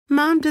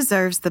Mom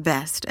deserves the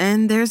best,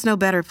 and there's no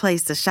better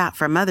place to shop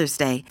for Mother's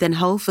Day than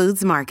Whole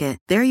Foods Market.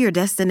 They're your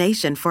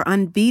destination for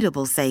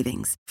unbeatable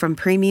savings, from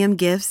premium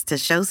gifts to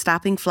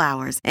show-stopping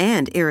flowers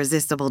and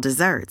irresistible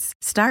desserts.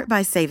 Start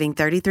by saving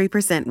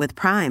 33% with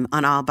Prime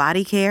on all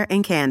body care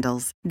and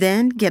candles.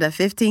 Then get a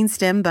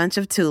 15-stem bunch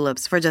of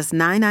tulips for just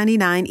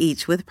 $9.99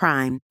 each with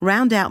Prime.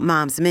 Round out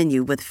Mom's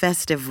menu with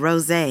festive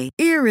rosé,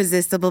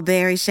 irresistible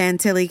berry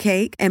chantilly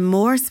cake, and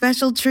more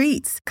special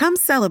treats. Come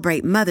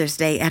celebrate Mother's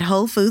Day at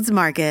Whole Foods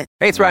Market.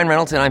 Hey, it's Ryan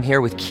Reynolds, and I'm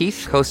here with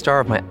Keith, co-star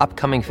of my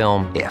upcoming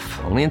film, If,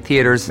 only in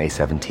theaters May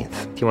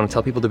 17th. Do you want to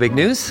tell people the big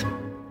news?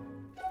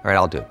 All right,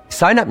 I'll do it.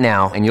 Sign up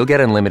now and you'll get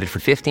unlimited for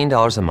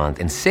 $15 a month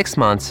and 6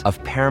 months of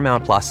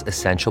Paramount Plus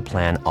Essential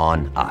Plan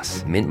on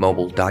us.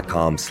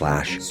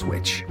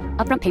 MintMobile.com/switch.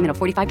 Upfront payment of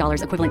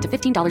 $45 equivalent to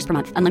 $15 per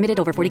month. Unlimited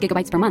over 40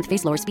 gigabytes per month.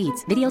 Face lower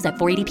speeds. Videos at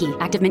 480p.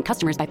 Active Mint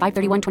customers by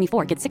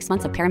 531.24 get 6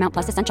 months of Paramount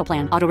Plus Essential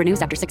Plan. Auto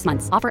renews after 6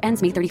 months. Offer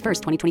ends May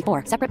 31st,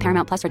 2024. Separate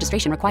Paramount Plus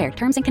registration required.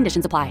 Terms and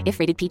conditions apply if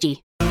rated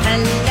PG.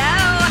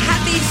 Hello,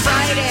 happy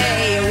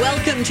Friday.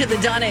 Welcome to the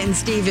Donna and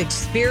Steve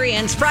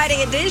Experience,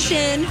 Friday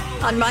edition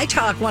on My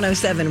Talk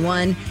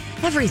 107.1.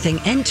 Everything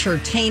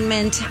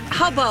entertainment.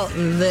 How about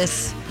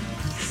this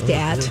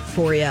stat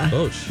for you?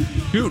 Oh,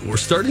 shoot. We're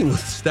starting with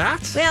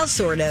stats? Well,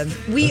 sort of.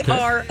 We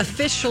are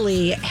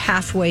officially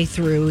halfway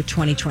through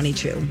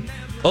 2022.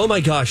 Oh, my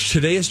gosh.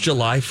 Today is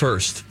July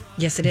 1st.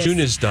 Yes, it is. June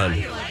is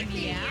done.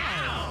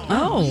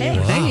 Oh, hey.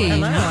 Wow.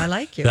 Hello, I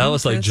like you. That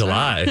was like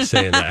July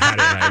saying that. How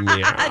did I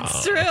mean?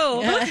 That's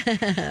true.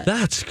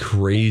 That's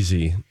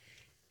crazy.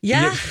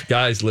 Yeah.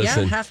 Guys,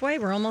 listen. Yeah, halfway.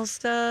 We're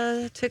almost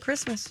to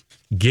Christmas.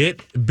 Get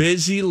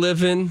busy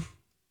living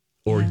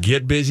or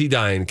get busy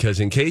dying, because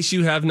in case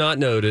you have not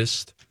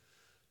noticed,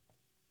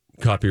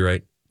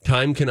 copyright,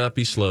 time cannot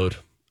be slowed,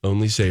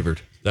 only savored.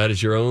 That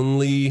is your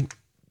only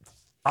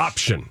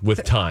option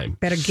with time.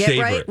 Better get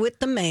Savor right it. with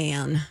the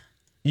man.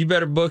 You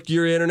better book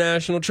your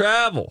international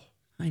travel.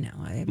 I know.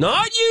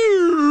 Not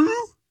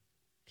you.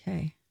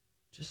 Okay.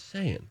 Just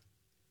saying.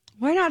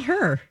 Why not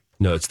her?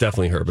 No, it's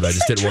definitely her, but I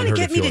just didn't want her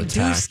to feel get me to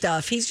attacked. do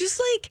stuff. He's just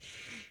like,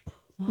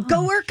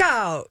 go work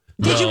out.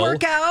 Did you No,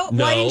 work out?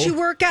 no. Why didn't you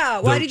work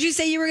out? Why did you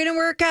say you were going to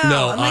work out?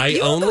 No, I'm like, you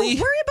don't worry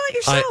about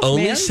yourself, I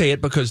only man. say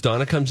it because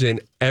Donna comes in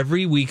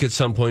every week at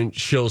some point.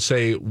 She'll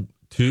say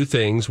two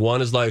things.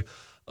 One is like,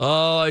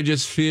 oh, I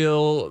just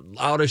feel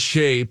out of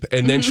shape.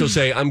 And then she'll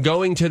say, I'm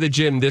going to the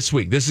gym this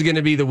week. This is going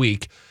to be the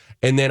week.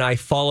 And then I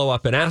follow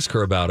up and ask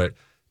her about it,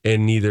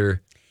 and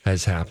neither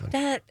has happened.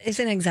 That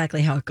isn't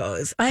exactly how it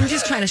goes. I'm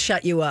just trying to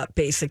shut you up,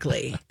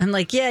 basically. I'm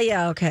like,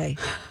 yeah, okay.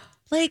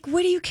 Like,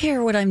 what do you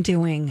care what I'm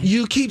doing?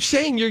 You keep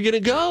saying you're going to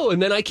go, and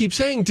then I keep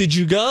saying, did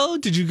you go?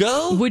 Did you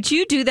go? Would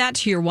you do that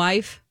to your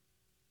wife?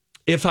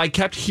 If I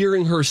kept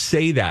hearing her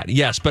say that,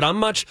 yes. But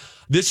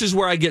this is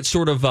where I get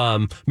sort of,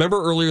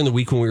 remember earlier in the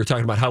week when we were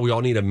talking about how we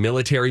all need a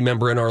military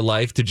member in our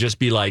life to just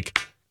be like,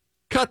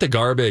 cut the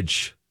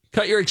garbage.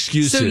 Cut your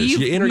excuses. So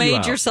you in or you made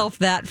out. yourself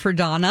that for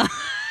Donna.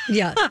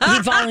 Yeah, he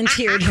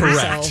volunteered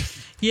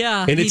himself.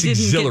 Yeah, And it's he didn't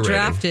get exhilarating.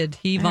 drafted.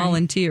 He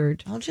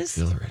volunteered. I'll just,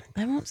 Exhilarating.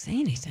 I won't say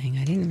anything.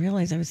 I didn't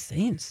realize I was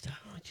saying stuff.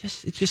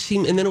 It just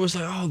seemed, and then it was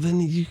like, oh, then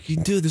you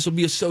can do this. Will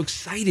be so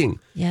exciting.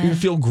 Yeah. You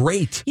feel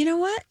great. You know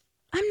what?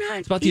 I'm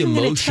not about the even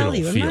going to emotional tell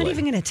you. I'm feeling. not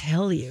even going to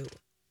tell you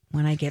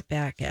when I get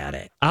back at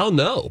it. I'll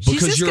know She's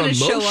because just your gonna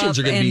show emotions up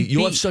are going to be. and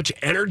You'll have be- such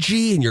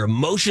energy, and your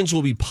emotions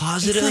will be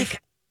positive. It's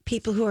like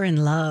people who are in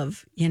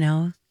love, you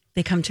know,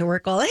 they come to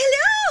work all, hello,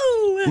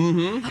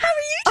 Mm-hmm. how are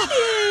you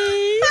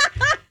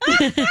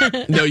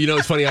today? No,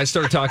 it's funny. I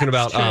started talking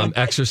about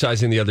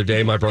exercising the other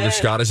day. My brother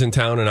Scott is in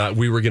town, and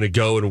we were going to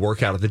go and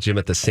work out at the gym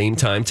at the same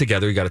time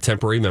together. We got a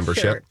temporary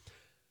membership. Sure.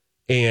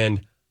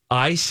 And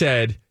I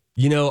said,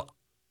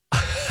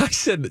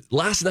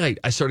 last night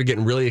I started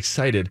getting really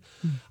excited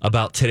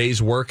about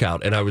today's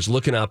workout, and I was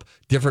looking up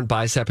different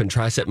bicep and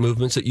tricep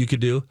movements that you could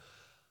do.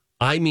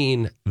 I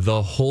mean,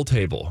 the whole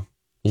table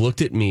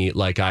looked at me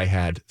like I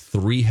had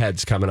 3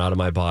 heads coming out of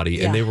my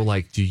body, and they were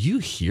like, do you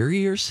hear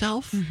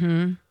yourself?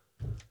 Mm-hmm.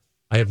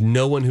 I have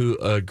no one who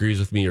agrees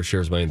with me or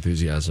shares my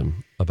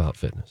enthusiasm about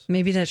fitness.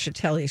 Maybe that should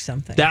tell you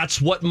something.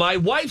 That's what my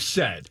wife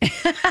said.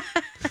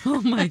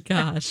 Oh my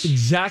gosh.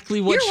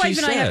 Exactly what Your she wife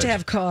said. and I have to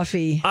have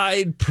coffee.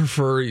 I'd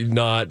prefer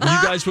not. You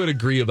guys would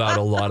agree about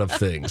a lot of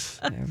things.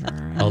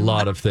 A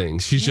lot of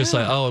things. She's just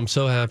like, oh, I'm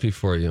so happy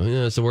for you.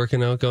 Yeah, is the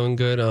working out going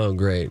good? Oh,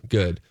 great.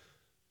 Good.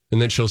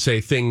 And then she'll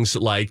say things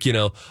like,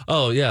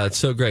 oh, yeah, it's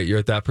so great. You're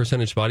at that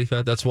percentage body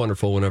fat. That's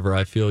wonderful. Whenever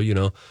I feel,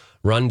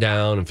 run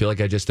down and feel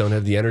like I just don't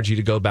have the energy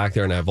to go back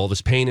there, and I have all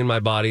this pain in my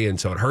body, and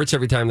so it hurts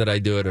every time that I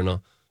do it.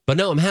 But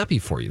no, I'm happy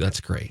for you.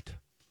 That's great.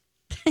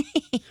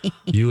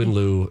 You and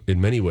Lou, in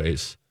many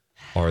ways,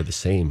 are the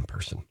same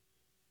person.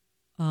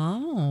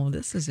 Oh,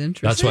 this is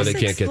interesting. That's why they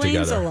This can't get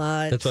explains together. a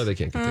lot. That's why they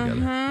can't get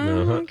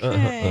together.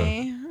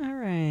 Okay. All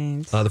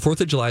right. The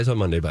 4th of July is on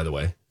Monday, by the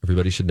way.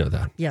 Everybody should know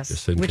that. Yes.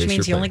 Just in Which case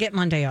means you're you only playing. get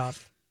Monday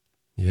off.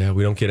 Yeah,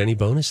 we don't get any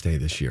bonus day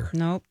this year.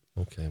 Nope.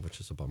 Okay, which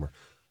is a bummer.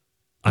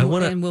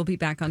 And we'll be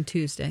back on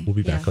Tuesday. We'll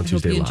be back on I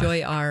Tuesday hope you live.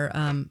 enjoy our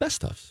Best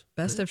stuffs.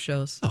 best of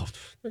shows. Oh,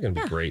 they're going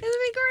to be great. It'll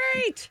be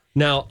great.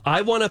 Now,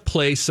 I want to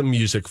play some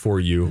music for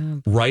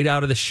you right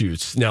out of the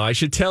chutes. Now, I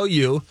should tell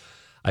you,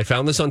 I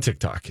found this on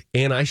TikTok,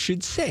 and I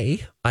should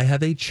say I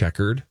have a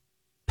checkered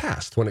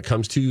past when it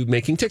comes to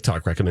making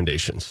TikTok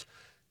recommendations.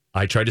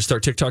 I tried to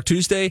start TikTok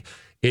Tuesday.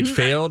 It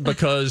failed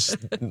because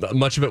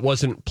much of it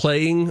wasn't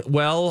playing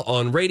well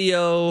on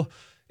radio.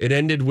 It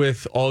ended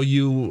with all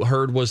you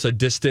heard was a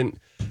distant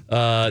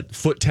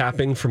foot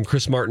tapping from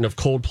Chris Martin of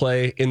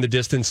Coldplay in the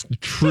distance.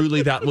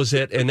 Truly, that was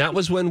it. And that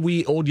was when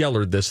we old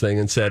yellered this thing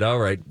and said, all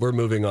right, we're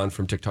moving on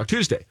from TikTok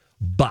Tuesday.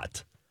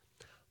 But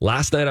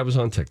last night I was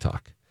on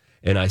TikTok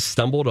and I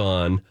stumbled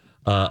on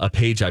a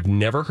page I've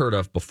never heard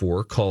of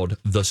before called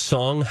The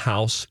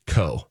Songhouse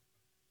Co.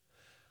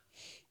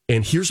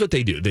 And here's what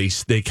they do.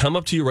 They come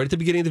up to you right at the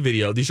beginning of the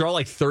video. These are all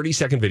like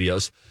 30-second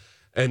videos.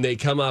 And they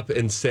come up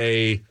and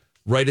say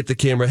right at the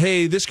camera,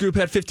 hey, this group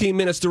had 15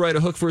 minutes to write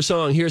a hook for a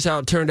song. Here's how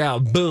it turned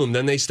out. Boom.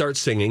 Then they start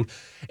singing.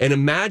 And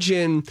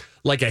imagine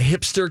like a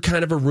hipster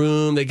kind of a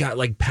room. They got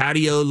like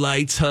patio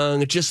lights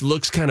hung. It just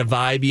looks kind of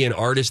vibey and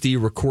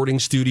artisty, recording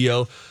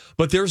studio.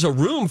 But there's a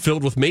room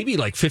filled with maybe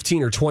like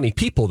 15 or 20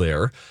 people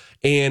there.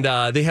 And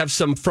they have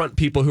some front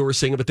people who are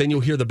singing, but then you'll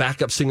hear the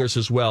backup singers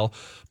as well.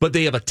 But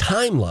they have a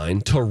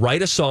timeline to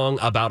write a song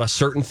about a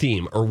certain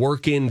theme or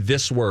work in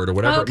this word or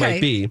whatever it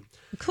might be.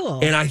 Cool.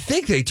 And I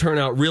think they turn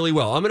out really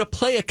well. I'm going to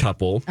play a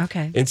couple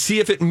and see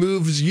if it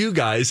moves you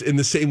guys in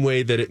the same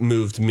way that it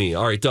moved me.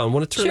 All right, Dawn, I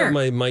want to turn on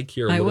my mic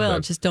here a little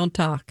bit. Just don't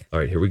talk. All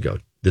right, here we go.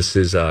 This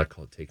is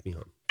called Take Me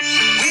Home. We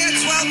had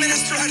 12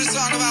 minutes to write a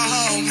song about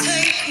home.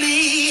 Take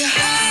me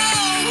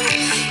home,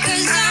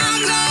 'cause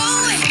I'm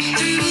going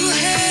through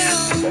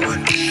hell.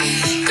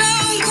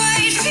 Don't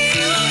quite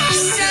feel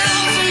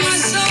myself in my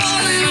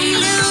soul, and I'm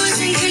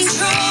losing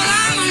control.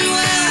 I'm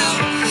unwell.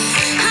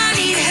 I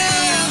need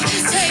help.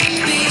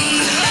 Take me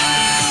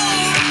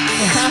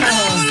home.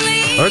 Don't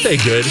leave Aren't they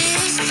good?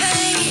 this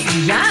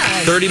pain.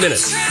 Yes. 30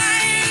 minutes.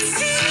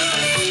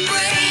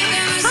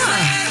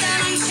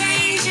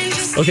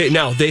 Okay,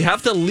 now they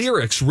have the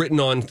lyrics written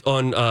on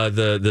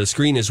the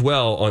screen as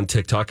well on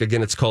TikTok.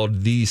 Again, it's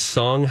called The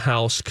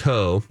Songhouse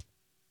Co.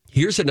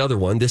 Here's another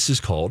one. This is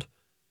called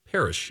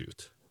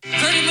Parachute.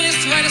 30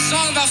 minutes to write a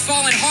song about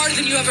falling harder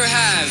than you ever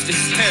have. This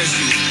is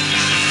Parachute.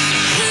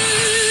 Who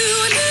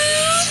knew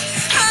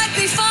I'd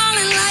be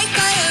falling like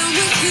I am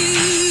with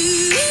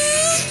you?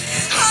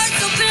 Hearts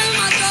open,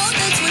 my throat,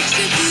 that's what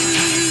you do.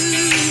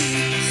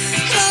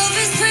 Love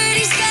is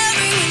pretty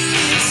scary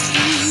when it's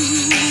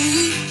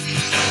true.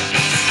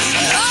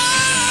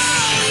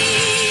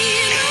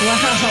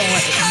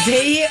 Wow.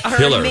 They are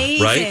Killer,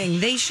 amazing. right?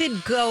 They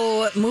should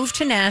move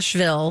to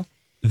Nashville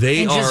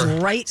They and are. just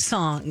write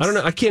songs. I don't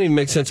know. I can't even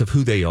make sense of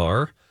who they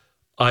are.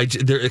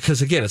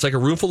 Because again, it's like a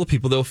room full of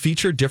people. They'll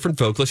feature different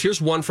vocalists.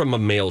 Here's one from a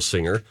male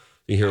singer.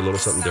 You hear a little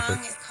something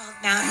different. It's called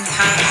Mountain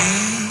Top.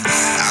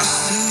 I'll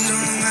sit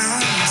on the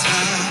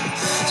mountaintop,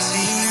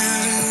 sing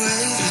every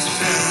wave that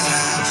spills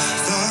out.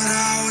 Thought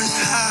I was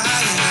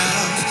high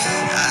enough.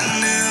 I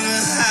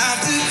never have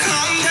to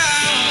come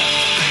down.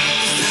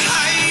 The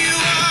higher you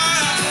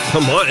are.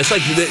 Come on. It's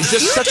like it's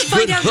just You have such to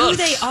find good out who hooks.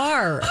 they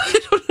are. I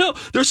don't know.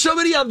 There's so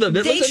many of them.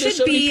 They There's should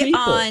so many be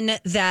people. on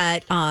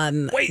that that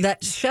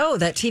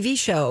TV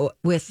show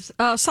with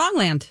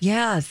Songland.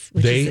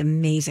 which They- is an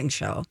amazing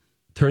show.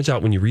 Turns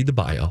out when you read the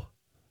bio,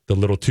 the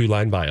little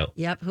 2-line bio,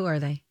 Yep. Who are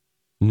they?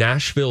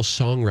 Nashville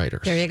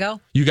songwriters. There you go.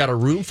 You got a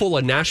room full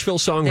of Nashville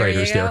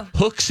songwriters there. go.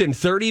 Hooks in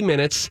 30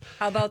 minutes.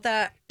 How about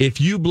that? If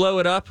you blow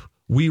it up,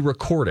 we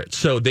record it.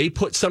 So they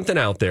put something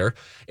out there.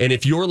 And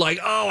if you're like,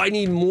 oh, I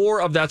need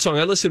more of that song.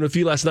 I listened to a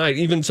few last night,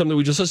 even something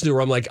we just listened to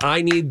where I'm like,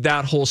 I need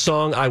that whole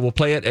song. I will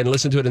play it and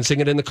listen to it and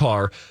sing it in the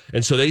car.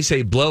 And so they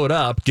say, blow it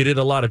up, get it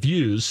a lot of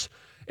views,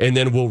 and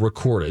then we'll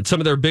record it. Some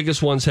of their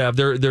biggest ones have,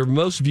 their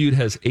most viewed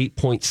has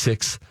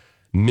 8.6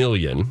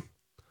 million.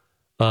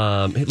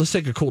 Hey, let's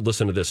take a cool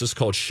listen to this. This is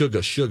called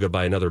Sugar Sugar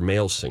by another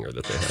male singer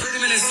that they have. 30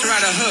 minutes to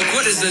write a hook.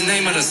 What is the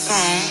name of the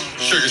song?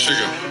 Sugar,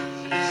 sugar.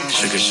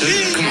 Sugar,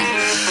 sugar. Come on.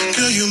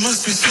 Girl, you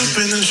must be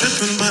slipping and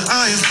tripping, but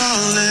I ain't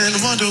falling.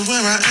 Wonder where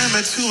I am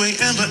at 2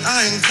 a.m., but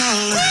I ain't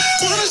calling.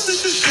 Wanna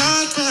switch a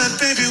shot, but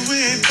baby, we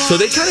ain't So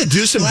they kind of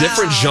do some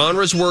different Wow.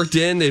 genres worked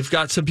in. They've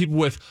got some people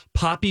with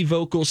poppy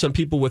vocals, some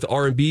people with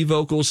R&B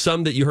vocals,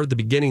 some that you heard at the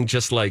beginning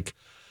just like,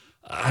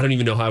 I don't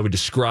even know how I would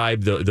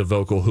describe the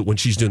vocal when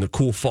she's doing the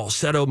cool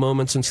falsetto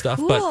moments and stuff.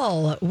 But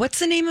Cool. What's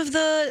the name of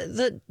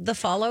the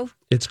follow?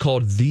 it's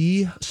called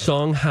The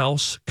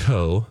Songhouse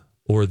Co.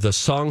 or The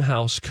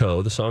Songhouse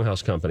Co., the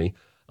Songhouse Company.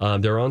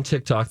 They're on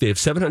TikTok. They have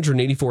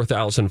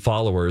 784,000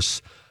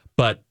 followers,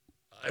 but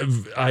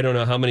I don't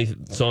know how many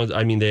songs.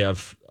 I mean, they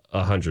have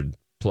 100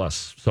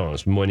 plus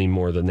songs, many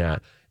more than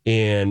that.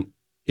 And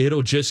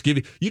it'll just give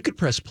you could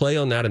press play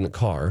on that in the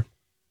car.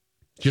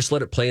 Just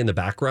let it play in the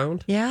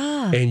background.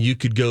 Yeah. And you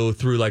could go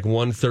through like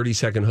one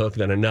 30-second hook,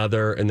 then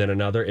another, and then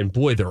another. And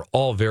boy, they're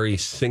all very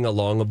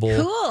sing-alongable.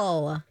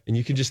 Cool. And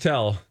you can just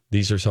tell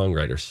these are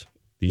songwriters.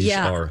 These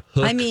are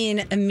hook. I mean,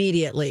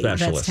 immediately.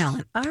 That's specialists.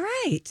 talent. All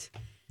right.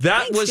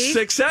 That Thanks, was Steve.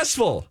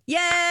 successful.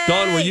 Yay!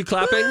 Dawn, were you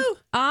clapping? Woo!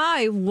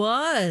 I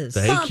was.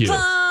 Thank you.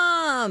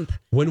 Pump.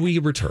 When we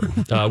return,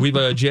 we have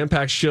a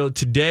jam-packed show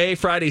today.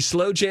 Friday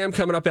Slow Jam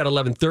coming up at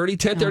 11:30.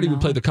 10:30, we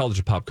play the College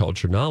of Pop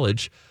Culture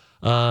Knowledge.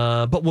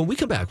 But when we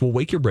come back, we'll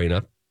wake your brain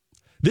up.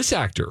 This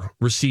actor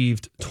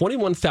received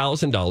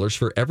 $21,000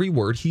 for every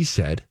word he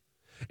said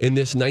in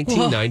this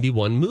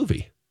 1991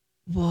 movie.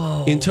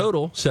 Whoa. In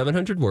total,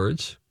 700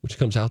 words, which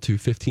comes out to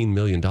 $15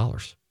 million. Wow.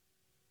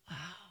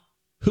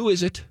 Who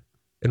is it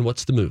and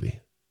what's the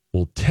movie?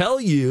 We'll tell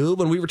you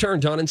when we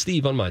return. John and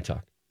Steve on My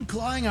Talk.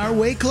 Clawing our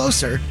way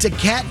closer to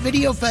Cat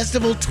Video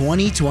Festival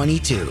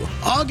 2022,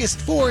 August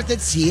 4th at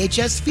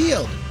CHS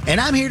Field.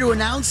 And I'm here to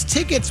announce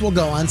tickets will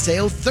go on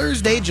sale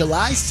Thursday,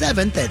 July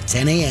 7th at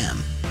 10 a.m.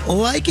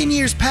 Like in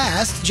years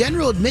past,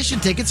 general admission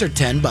tickets are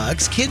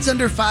 $10, kids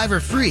under 5 are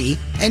free,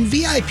 and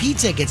VIP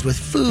tickets with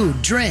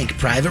food, drink,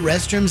 private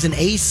restrooms, and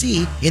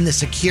AC in the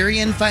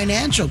Securian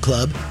Financial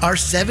Club are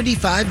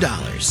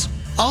 $75.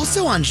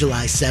 Also on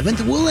July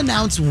 7th, we'll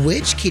announce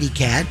which kitty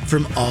cat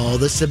from all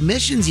the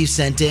submissions you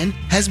sent in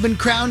has been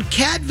crowned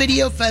Cat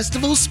Video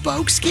Festival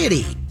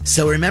Spokeskitty.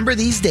 So remember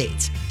these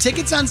dates.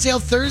 Tickets on sale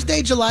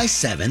Thursday, July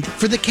 7th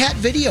for the Cat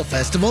Video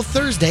Festival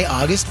Thursday,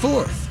 August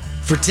 4th.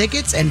 For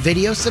tickets and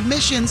video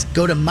submissions,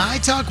 go to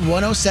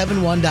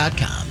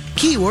mytalk1071.com.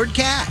 Keyword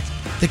cat.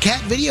 The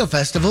Cat Video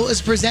Festival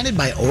is presented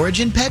by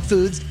Origin Pet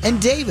Foods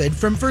and David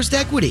from First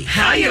Equity.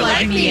 How you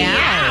like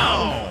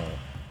meow?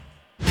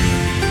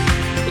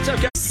 What's up,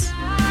 guys?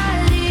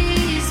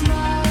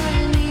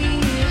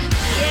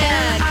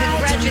 Yeah,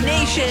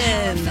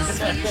 congratulations.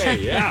 Hey,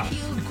 yeah.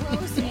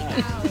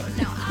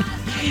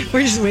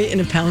 We're just waiting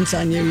to pounce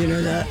on you, you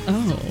know that.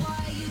 Oh.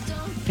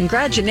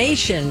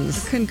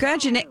 Congratulations.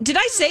 Did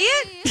I say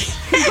it? You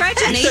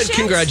Congratulations. said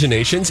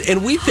congratulations,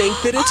 and we think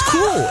that it's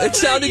cool. It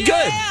sounded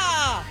good.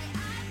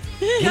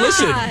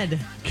 Listen,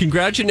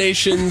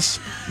 congratulations.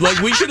 Like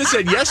we should have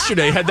said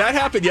yesterday. Had that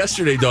happened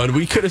yesterday, Dawn,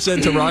 we could have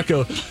said to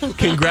Rocco,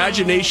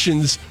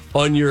 congratulations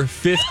on your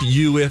 5th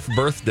U-if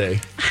birthday.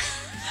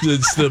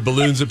 Since the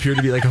balloons appear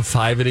to be like a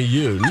 5 and a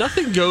U.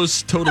 Nothing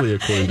goes totally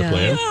according to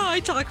plan. Oh,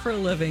 I talk for a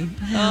living.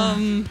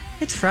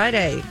 It's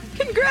Friday.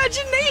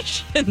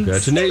 Congratulations.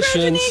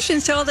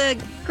 Congratulations to all the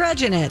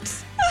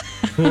graduates.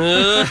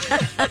 Oh,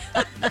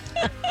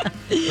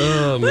 What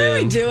are we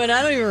man. doing?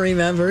 I don't even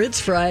remember.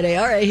 It's Friday.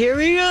 All right, here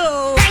we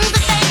go.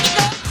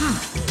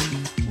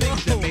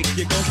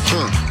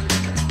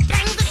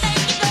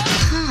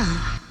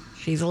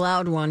 She's a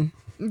loud one.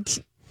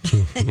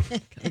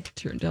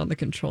 Turn down the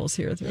controls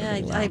here. They're a Yeah,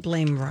 little I loud.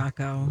 blame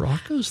Rocco.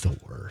 Rocco's the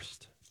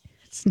worst.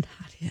 It's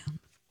not him.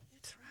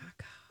 It's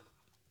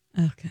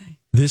Rocco. Okay.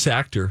 This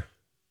actor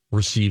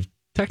received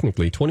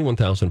technically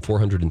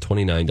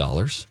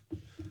 $21,429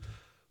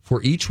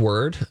 for each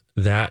word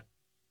that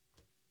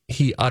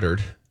he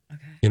uttered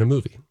in a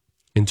movie.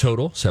 In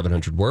total,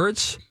 700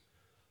 words,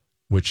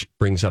 which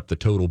brings up the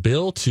total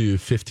bill to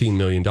 $15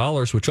 million,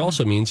 which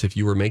also means if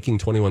you were making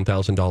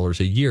 $21,000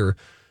 a year,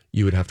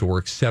 you would have to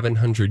work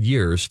 700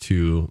 years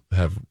to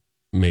have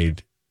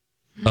made,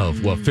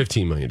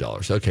 $15 million.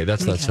 Okay,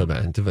 that's not so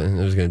bad.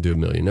 I was going to do $1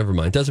 million. Never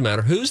mind. Doesn't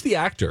matter. Who's the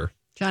actor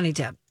Johnny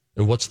Depp.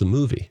 and what's the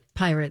movie?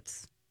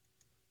 Pirates.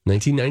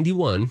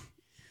 1991.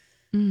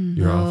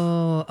 You're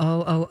off.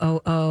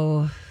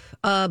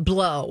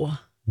 Blow.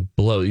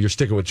 Blow. You're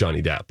sticking with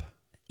Johnny Depp.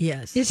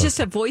 Yes. It's just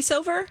a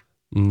voiceover?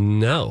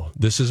 No,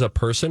 this is a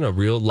person, a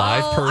real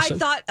live person. I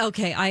thought,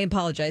 okay, I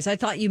apologize. I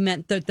thought you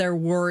meant that their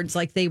words,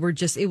 like they were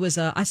just, it was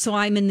so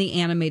I'm in the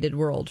animated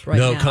world right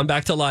now. No, come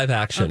back to live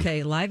action.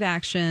 Okay, live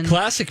action.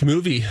 Classic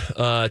movie,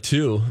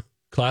 too.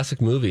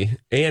 Classic movie.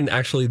 And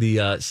actually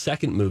the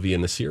second movie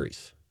in the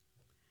series.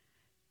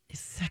 The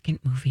second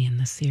movie in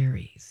the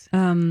series.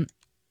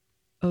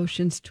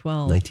 Ocean's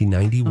 12.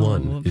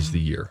 1991 is the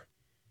year.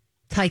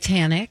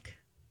 Titanic.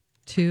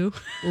 2.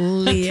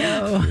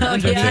 Leo.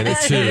 Titanic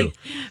 2.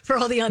 For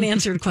all the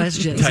unanswered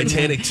questions.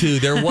 Titanic 2.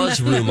 There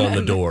was room on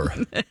the door.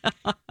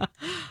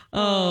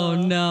 Oh,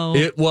 no.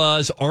 It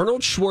was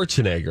Arnold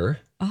Schwarzenegger.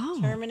 Oh.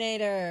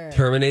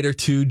 Terminator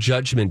 2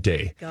 Judgment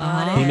Day.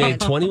 Got He it. made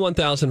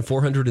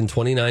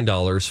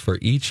 $21,429 for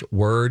each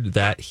word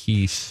that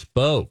he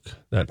spoke.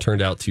 That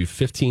turned out to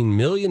 $15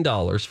 million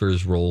for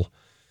his role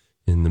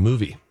in the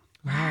movie.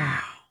 Wow.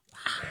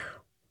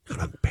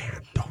 Not a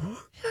bad dog.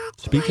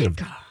 Speaking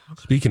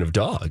of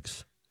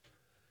dogs,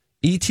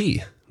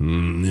 E.T.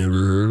 Never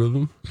heard of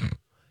him.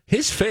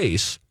 His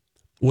face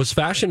was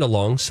fashioned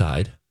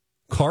alongside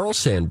Carl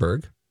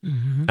Sandburg,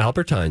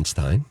 Albert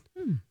Einstein,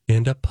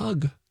 and a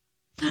pug.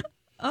 So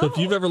if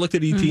you've ever looked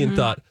at E.T. and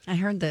thought, I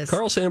heard this.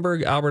 Carl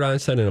Sandburg, Albert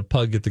Einstein, and a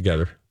pug get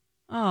together,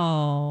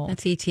 Oh.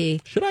 That's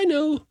E.T. should I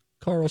know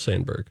Carl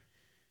Sandburg?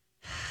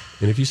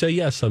 And if you say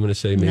yes, I'm going to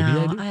say maybe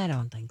I No, do. I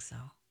don't think so.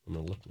 I'm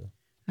going to look now.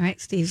 All right,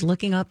 Steve's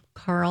looking up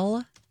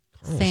Carl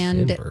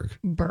Sandburg.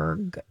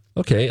 Sandburg.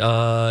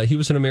 Okay, he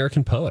was an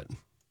American poet.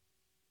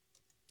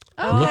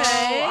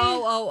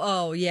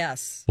 Oh,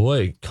 yes.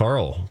 Boy,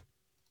 Carl,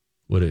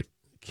 would it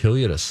kill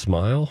you to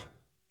smile?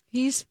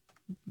 He's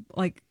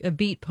like a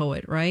beat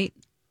poet, right?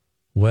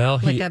 Well,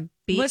 Like he a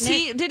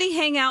beatnik? Did he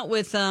hang out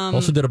with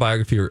also did a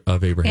biography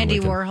of Abraham Andy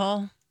Lincoln.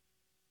 Warhol?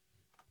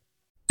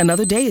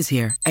 Another day is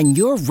here, and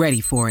you're ready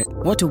for it.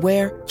 What to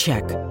wear?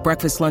 Check.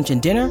 Breakfast, lunch,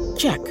 and dinner?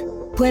 Check.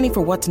 Planning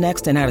for what's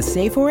next and how to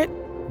save for it?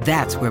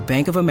 That's where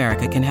Bank of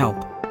America can help.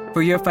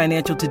 For your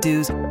financial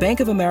to-dos, Bank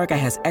of America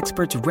has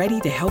experts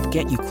ready to help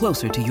get you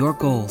closer to your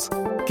goals.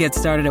 Get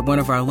started at one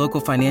of our local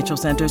financial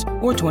centers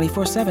or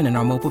 24/7 in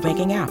our mobile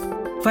banking app.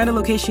 Find a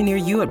location near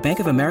you at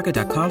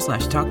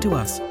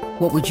bankofamerica.com/talktous.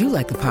 What would you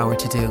like the power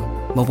to do?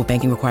 Mobile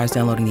banking requires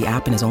downloading the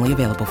app and is only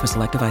available for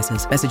select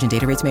devices. Message and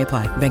data rates may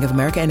apply. Bank of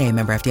America NA,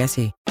 member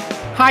FDIC.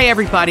 Hi,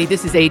 everybody.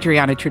 This is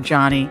Adriana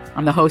Trajani.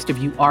 I'm the host of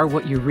You Are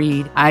What You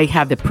Read. I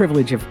have the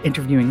privilege of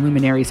interviewing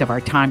luminaries of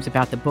our times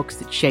about the books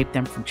that shaped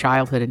them from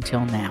childhood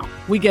until now.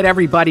 We get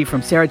everybody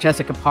from Sarah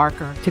Jessica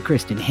Parker to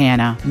Kristen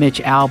Hanna, Mitch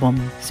Albom,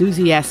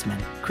 Susie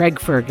Essman, Craig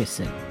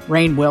Ferguson,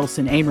 Rainn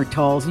Wilson, Amor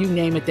Tolls, you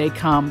name it, they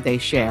come, they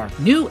share.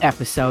 New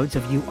episodes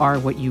of You Are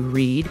What You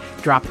Read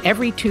drop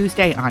every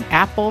Tuesday on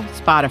Apple,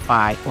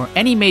 Spotify, or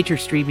any major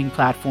streaming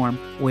platform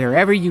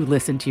wherever you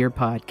listen to your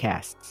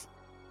podcasts.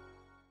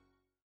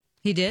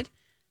 He did?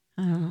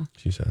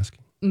 She's asking.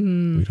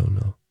 We don't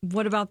know.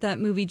 What about that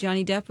movie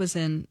Johnny Depp was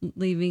in,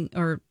 Leaving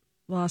or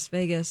Las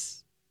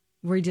Vegas,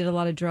 where he did a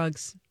lot of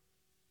drugs?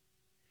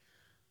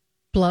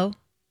 Blow?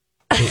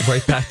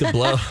 Right back to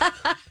Blow.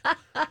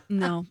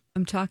 No,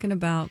 I'm talking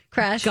about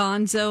Crash?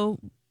 Gonzo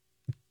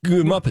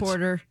Muppets.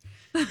 Reporter.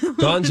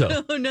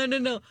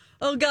 Gonzo. No.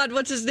 Oh, God,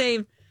 what's his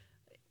name?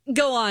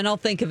 Go on, I'll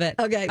think of it.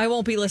 Okay. I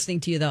won't be listening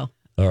to you, though.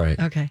 All right.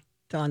 Okay.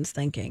 Dawn's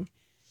thinking.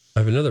 I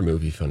have another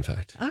movie fun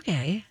fact.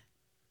 Okay.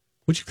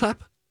 Would you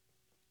clap?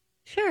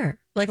 Sure.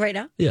 Like right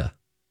now? Yeah.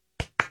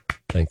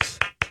 Thanks.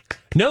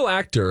 No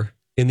actor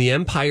in The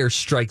Empire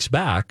Strikes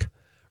Back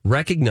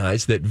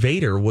recognized that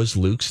Vader was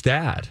Luke's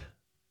dad.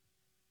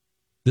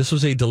 This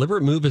was a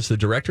deliberate move as the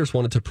directors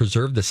wanted to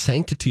preserve the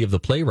sanctity of the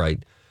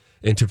playwright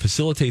and to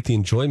facilitate the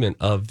enjoyment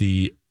of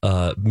the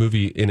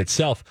movie in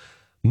itself.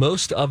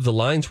 Most of the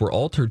lines were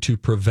altered to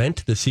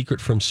prevent the secret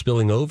from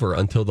spilling over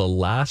until the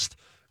last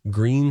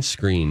green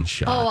screen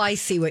shot. Oh, I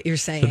see what you're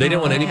saying. So they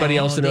didn't want anybody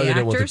else to know. The They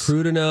didn't want the actors?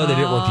 crew to know. They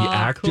didn't want the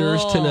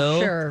actors to cool. know.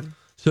 Sure.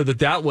 So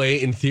that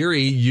way, in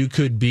theory, you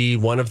could be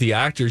one of the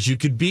actors. You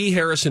could be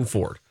Harrison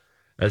Ford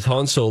as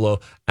Han Solo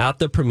at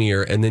the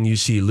premiere, and then you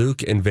see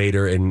Luke and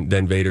Vader, and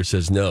then Vader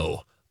says,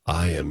 "No,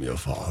 I am your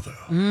father."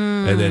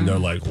 And then they're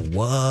like,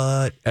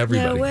 "What?"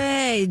 Everybody. No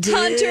way, dude.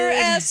 Hunter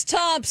S.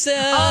 Thompson.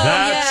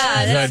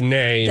 That's the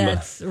name.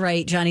 That's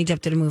right. Johnny Depp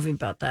did a movie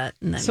about that.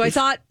 And then So I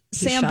thought he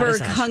shot his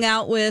Sandberg ass. hung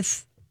out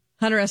with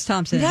Hunter S.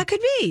 Thompson. That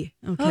could be.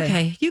 Okay.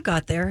 Okay. You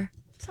got there.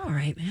 It's all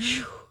right, man.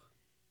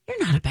 You're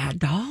not a bad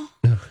doll.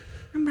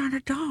 I'm not a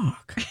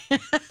dog.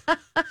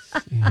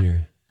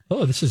 Here.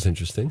 Oh, this is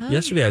interesting.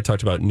 Yesterday, I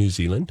talked about New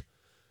Zealand.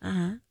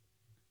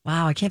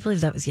 Wow, I can't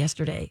believe that was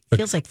yesterday.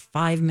 Feels like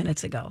 5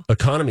 minutes ago.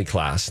 Economy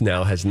class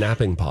now has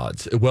napping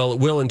pods. Well, it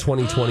will in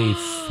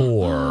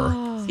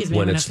 2024 Excuse me,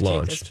 when I'm gonna it's have to take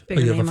launched. this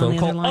bigger You have a name on phone the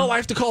call? other line. Oh, I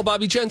have to call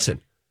Bobby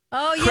Jensen.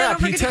 Oh, yeah. Crap,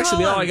 don't he forget to texted call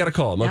me. Oh, him. I got to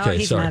call him. No, Okay,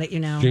 he's sorry. mad at you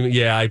now.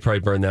 Yeah, I probably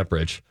burned that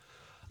bridge.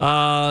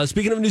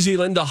 Speaking of New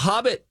Zealand, the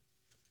Hobbit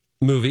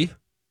movie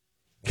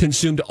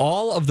consumed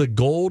all of the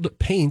gold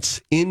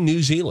paints in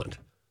New Zealand.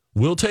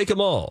 We'll take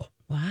them all.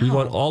 Wow. We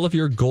want all of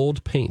your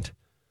gold paint.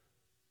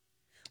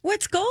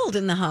 What's gold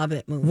in the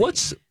Hobbit movie?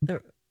 What's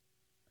the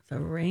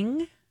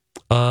ring?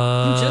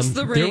 Just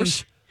the There ring.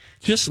 was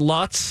just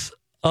lots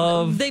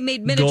of They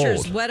made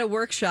miniatures. gold. Weta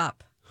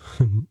Workshop.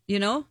 You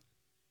know?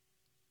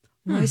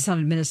 Oh, I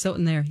sounded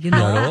Minnesotan there. You know?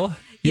 No,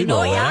 you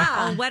know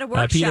that. Oh,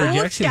 Weta Peter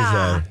Workshop.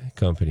 Jackson's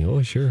company.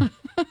 Oh, sure.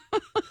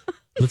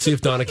 Let's see if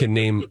Donna can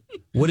name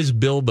what is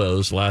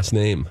Bilbo's last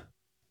name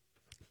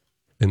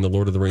in the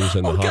Lord of the Rings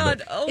and the Oh, Hobbit.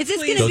 God. Oh, Is this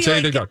please. going Don't to say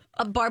be anything, like Doc.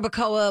 a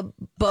barbacoa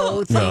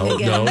bow thing No,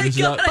 again? no, My this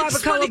is God, not- I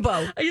just Barbacoa wanna-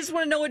 bow. I just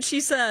want to know what she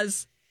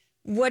says.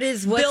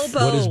 What's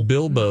Bilbo. What is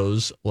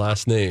Bilbo's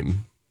last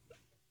name?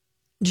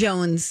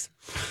 Jones?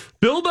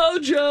 Bilbo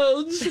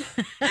Jones.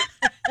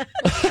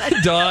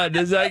 Dawn,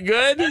 is that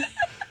good?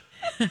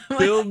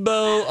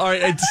 Bilbo. All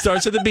right, it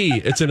starts with a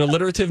B. It's an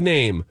alliterative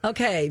name.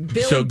 Okay,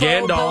 Bilbo So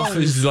Gandalf Bones.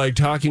 is like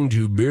talking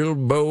to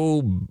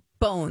Bilbo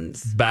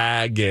Bones.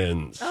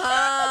 Baggins.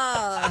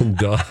 Ah,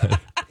 Dawn.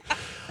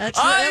 that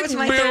I'm was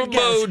my third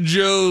Bilbo guess.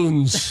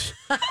 Jones.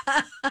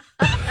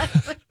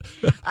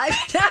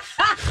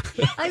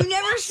 I've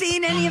never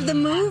seen any of the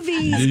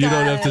movies. You don't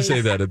have to guys.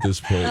 say that at this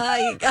point.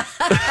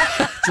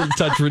 It's a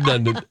touch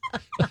redundant.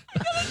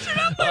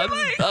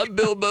 I'm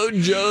Bilbo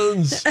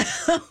Jones.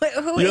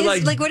 Who You're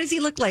is like- what does he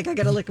look like? I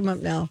got to look him up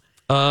now.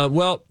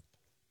 Well,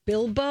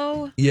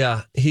 Bilbo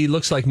yeah, he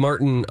looks like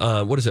Martin.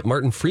 What is it?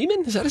 Martin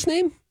Freeman? Is that his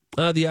name?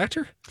 The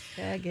actor?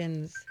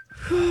 Baggins.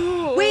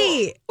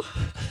 Wait,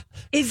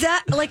 is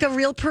that like a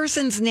real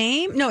person's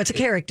name? No, it's a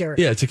character.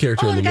 Yeah, it's a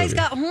character Oh, in the the guy's movie.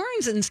 got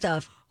horns and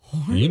stuff.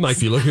 You might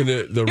be looking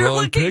at the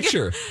wrong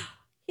picture.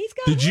 He's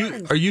got Did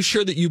horns. you? Are you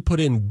sure that you put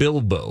in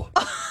Bilbo?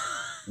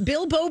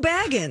 Bilbo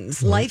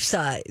Baggins, life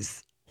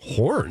size.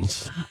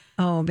 Horns?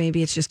 Oh,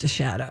 maybe it's just a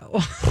shadow.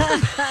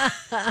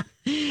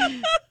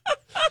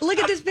 Look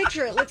at this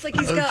picture. It looks like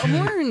he's got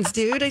horns,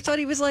 dude. I thought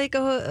he was like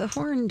a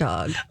horn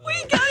dog. We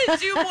gotta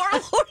do more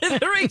Lord of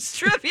the Rings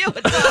trivia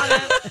with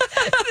Donna.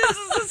 This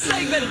is a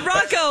segment.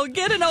 Rocco,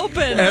 get an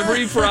open.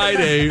 Every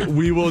Friday,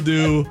 we will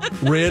do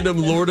random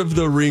Lord of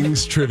the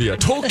Rings trivia.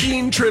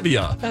 Tolkien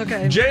trivia.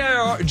 Okay.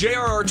 J.R.R.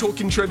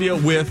 Tolkien trivia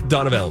with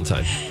Donna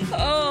Valentine.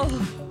 Oh,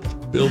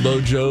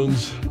 Bilbo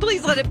Jones.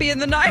 please let it be in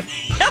the night.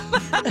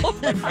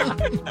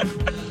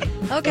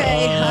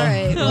 Okay, all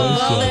right.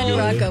 Well, then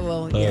good. Rocco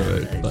won't. All Yeah.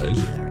 right,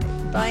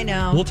 bye. Bye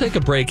now. We'll take a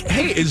break.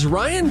 Hey, is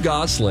Ryan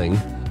Gosling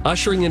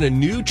ushering in a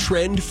new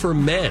trend for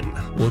men?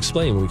 We'll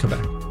explain when we come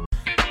back.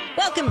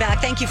 Welcome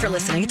back. Thank you for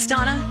listening. It's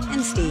Donna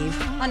and Steve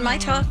on My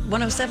Talk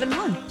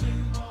 107.1.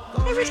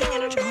 Everything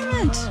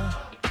Entertainment.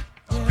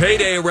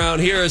 Payday around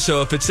here,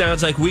 so if it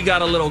sounds like we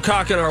got a little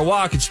cock in our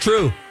walk, it's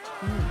true.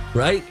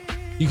 Right?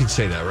 You can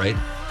say that, right?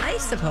 I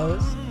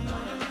suppose.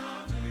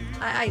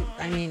 I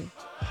mean,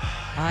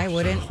 I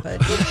wouldn't, but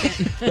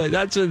you can.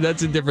 That's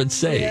a different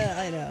saying. Yeah,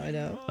 I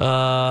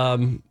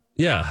know.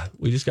 Yeah,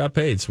 we just got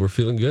paid, so we're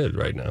feeling good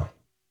right now.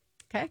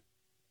 Okay.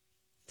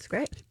 It's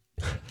great.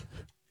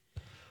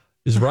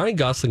 Is Ryan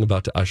Gosling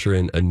about to usher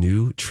in a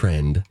new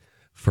trend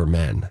for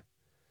men?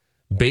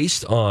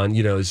 Based on,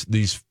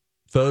 these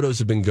photos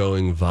have been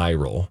going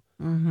viral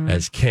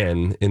as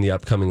Ken in the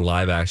upcoming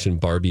live action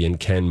Barbie and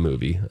Ken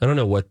movie. I don't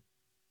know what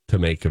to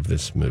make of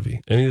this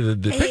movie. I mean,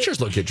 the pictures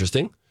look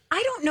interesting.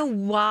 I don't know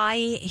why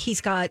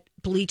he's got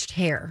bleached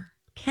hair.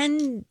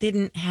 Ken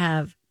didn't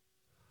have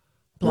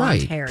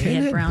blonde hair. Ken He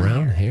had had brown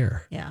hair.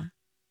 hair. Yeah.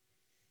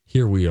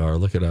 Here we are.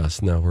 Look at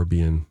us. Now we're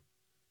being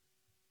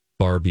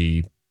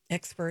Barbie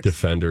Experts.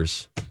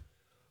 defenders.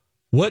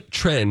 What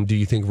trend do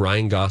you think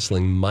Ryan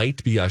Gosling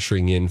might be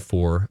ushering in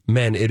for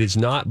men? It is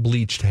not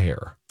bleached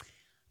hair.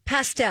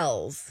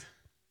 Pastels.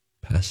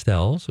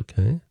 Pastels,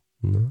 okay.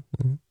 No.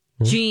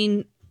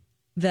 Jean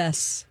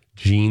vests.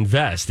 Jean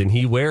vest. And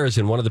he wears,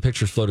 in one of the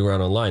pictures floating around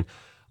online,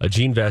 a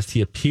jean vest.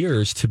 He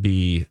appears to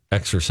be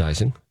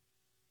exercising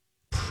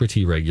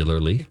pretty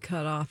regularly.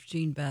 Cut off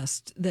jean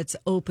vest that's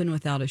open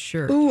without a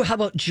shirt. Ooh, how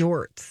about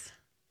jorts?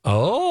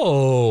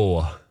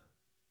 Oh.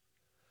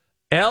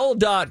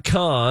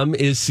 L.com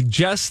is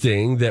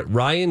suggesting that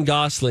Ryan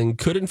Gosling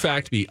could, in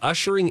fact, be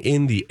ushering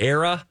in the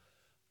era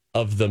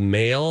of the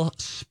male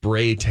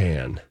spray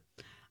tan.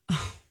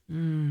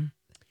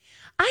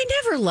 I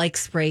never like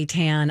spray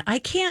tan. I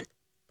can't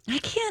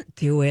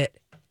do it.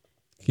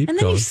 Keep and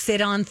then going. you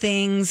sit on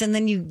things, and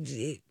then you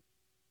sit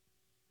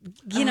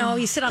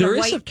on There a is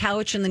white a-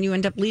 couch, and then you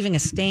end up leaving a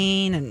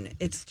stain, and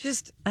it's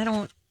just I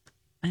don't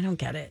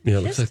get it. Yeah,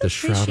 it looks like the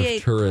Shroud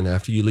of Turin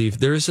after you leave.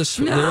 There's a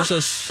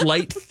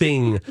slight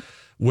thing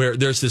where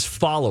there's this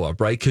follow-up,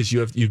 right? Because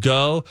you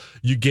go,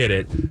 you get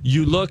it,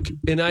 you look,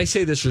 and I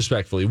say this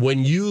respectfully, when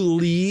you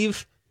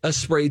leave a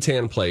spray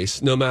tan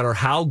place, no matter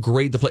how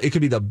great the place, it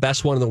could be the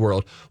best one in the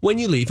world, when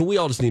you leave, and we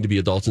all just need to be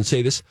adults and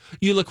say this,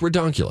 you look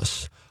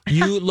redonkulous.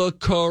 You look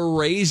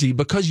crazy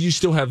because you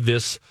still have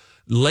this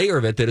layer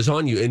of it that is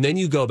on you, and then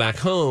you go back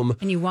home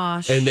and you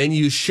wash, and then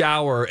you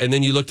shower, and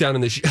then you look down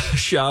in the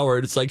shower,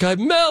 and it's like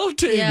I'm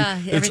melting. Yeah,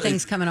 It's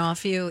everything's coming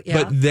off you.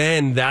 Yeah. But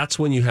then that's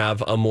when you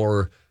have a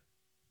more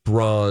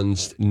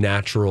bronzed,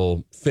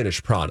 natural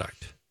finished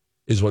product.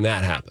 Is when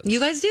that happens. You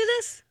guys do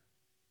this?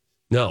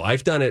 No,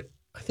 I've done it.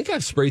 I think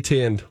I've spray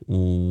tanned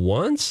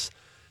once.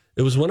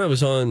 It was when I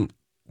was on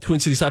Twin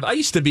Cities Live. I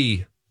used to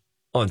be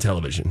on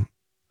television,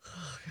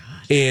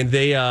 and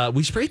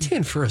we spray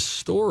tanned for a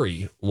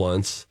story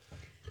once.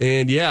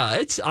 And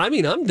yeah,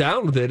 I'm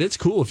down with it. It's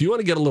cool. If you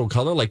want to get a little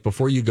color, like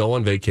before you go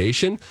on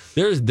vacation,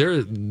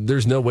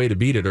 there's no way to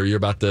beat it. Or you're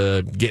about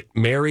to get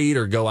married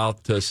or go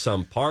out to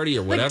some party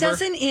or whatever.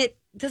 But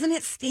doesn't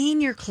it stain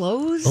your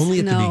clothes? Only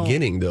at the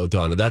beginning, though,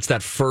 Donna. That's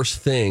that first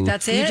thing.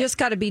 That's it. You just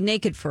got to be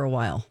naked for a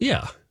while.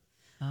 Yeah.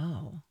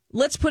 Oh.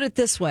 Let's put it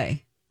this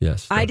way.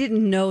 Yes. I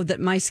didn't know that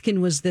my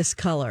skin was this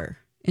color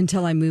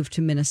until I moved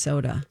to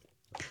Minnesota.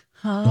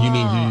 You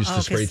mean you used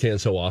to spray tan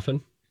so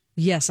often?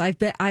 Yes, I've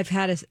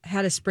had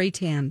a spray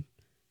tan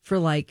for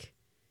like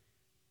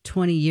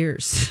 20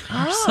 years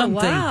or something.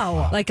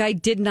 Wow. Like I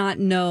did not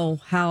know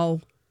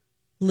how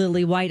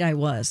lily white I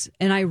was.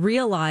 And I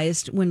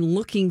realized when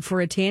looking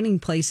for a tanning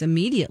place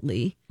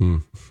immediately,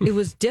 it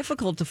was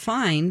difficult to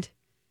find.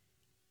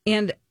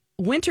 And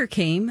winter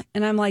came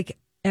and I'm like,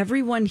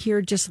 everyone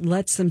here just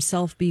lets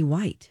themselves be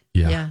white.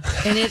 Yeah.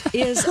 And it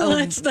is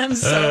lets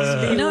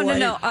themselves be white.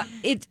 No.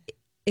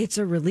 It's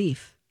a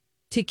relief.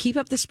 To keep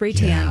up the spray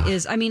tan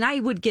is, I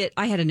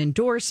had an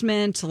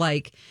endorsement,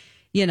 like,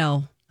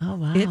 Oh,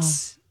 wow.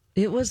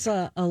 it was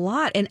a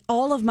lot. And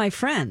all of my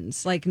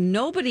friends, like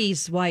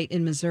nobody's white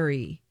in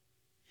Missouri.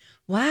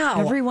 Wow.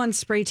 Everyone's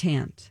spray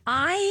tanned.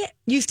 I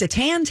used to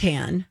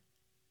tan,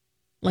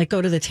 like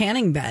go to the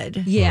tanning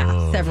bed.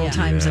 Yeah. Several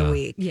times a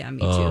week. Yeah, me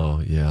too.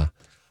 Oh, yeah.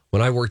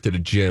 When I worked at a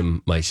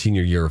gym my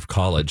senior year of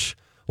college,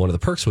 one of the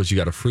perks was you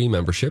got a free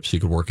membership so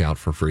you could work out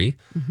for free.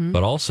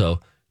 But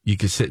also you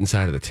could sit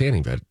inside of the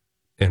tanning bed.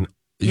 And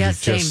Yeah,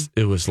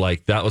 it was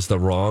like that was the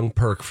wrong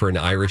perk for an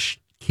Irish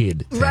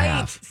kid to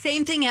have.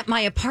 Same thing at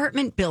my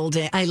apartment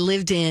building I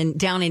lived in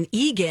down in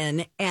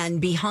Egan,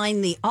 and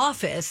behind the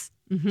office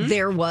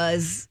there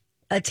was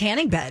a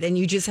tanning bed, and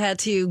you just had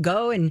to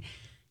go and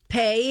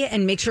pay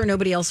and make sure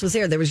nobody else was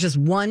there. There was just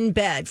one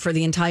bed for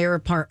the entire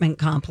apartment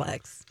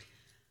complex.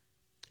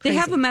 They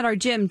have them at our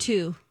gym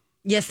too.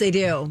 Yes, they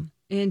do.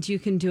 And you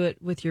can do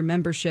it with your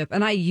membership.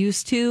 And I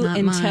used to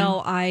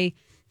until I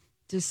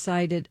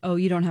decided,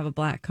 you don't have a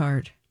black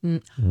card.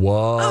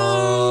 Whoa.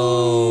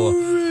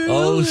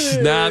 Oh,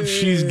 snap.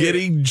 She's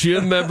getting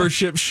gym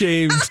membership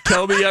shamed.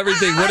 Tell me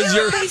everything. What is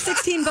your pay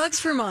 $16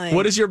 for mine?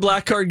 What does your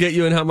black card get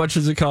you, and how much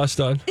does it cost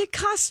on? It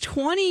costs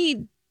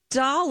 $20,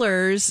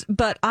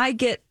 but I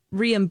get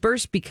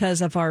reimbursed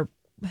because of our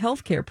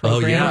healthcare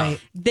program. Oh, yeah.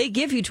 Right. They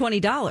give you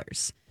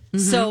 $20.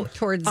 So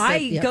Towards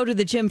I go to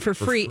the gym for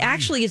free.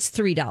 Actually, it's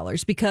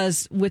 $3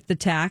 because with the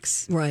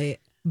tax. Right.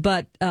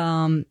 But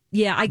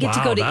I get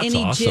to go to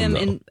any gym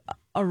and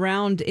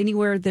around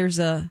anywhere there's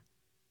a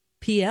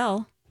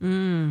PL.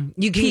 You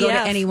can go to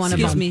any one of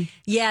them. Me.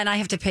 Yeah, and I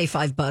have to pay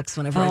 $5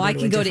 whenever I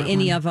can go to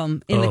any of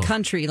them in the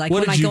country, like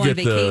when I go on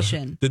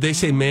vacation. Did they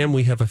say, ma'am,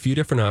 we have a few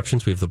different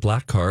options? We have the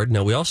black card.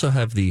 Now, we also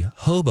have the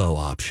hobo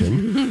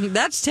option.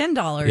 That's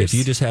 $10. If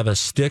you just have a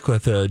stick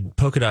with a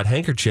polka dot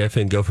handkerchief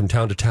and go from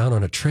town to town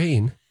on a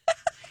train.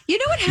 You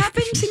know what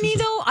happened to me,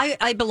 though?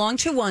 I belong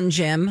to one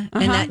gym,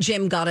 and that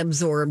gym got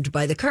absorbed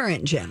by the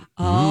current gym.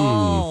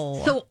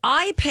 Oh. So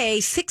I pay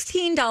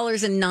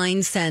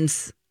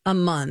 $16.09 a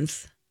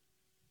month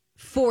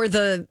for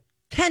the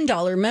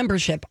 $10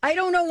 membership. I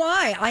don't know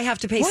why I have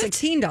to pay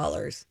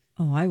 $16.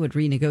 Oh, I would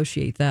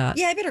renegotiate that.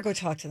 Yeah, I better go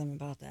talk to them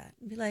about that.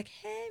 Be like,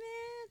 hey,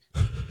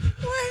 man,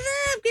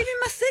 what's up? Give me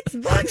my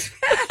 $6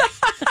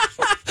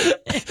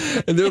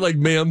 back. And they're like,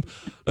 ma'am,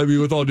 I mean,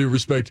 with all due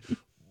respect,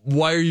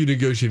 why are you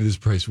negotiating this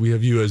price? We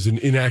have you as an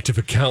inactive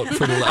account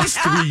for the last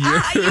 3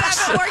 years. You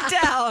haven't worked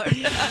out.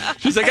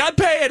 She's like, I'm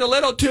paying a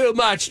little too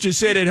much to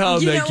sit at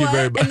home. Thank you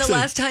very much. And the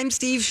last time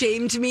Steve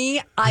shamed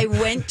me, I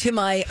went to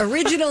my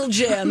original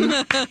gym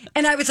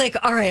and I was like,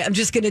 all right, I'm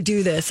just going to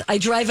do this. I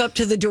drive up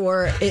to the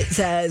door. It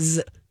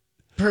says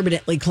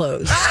permanently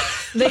closed.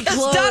 They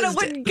closed. Donna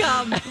wouldn't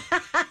come.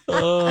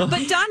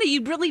 But Donna,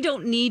 you really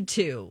don't need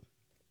to.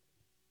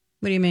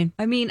 What do you mean?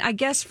 I mean, I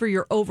guess for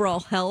your overall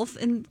health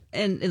and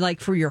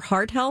like for your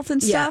heart health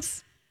and stuff.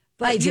 Yes.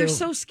 But you're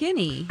so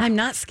skinny. I'm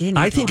not skinny.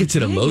 I think it's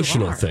an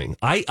emotional are. thing.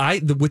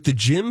 With the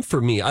gym for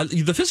me,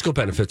 the physical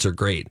benefits are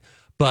great,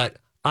 but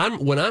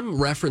when I'm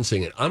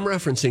referencing it, I'm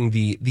referencing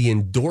the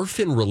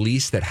endorphin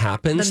release that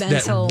happens.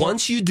 That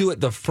once you do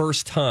it the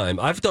first time,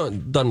 I've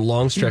done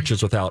long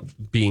stretches without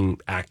being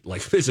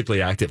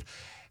physically active,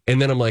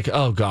 and then I'm like,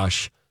 oh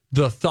gosh.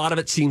 The thought of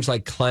it seems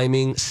like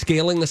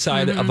scaling the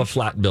side of a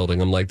flat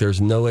building. I'm like, there's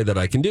no way that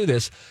I can do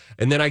this.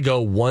 And then I go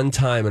one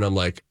time and I'm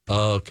like,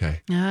 oh, okay.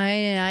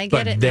 I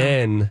get it. But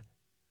then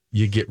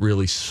you get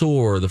really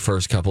sore the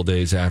first couple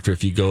days after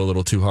if you go a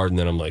little too hard. And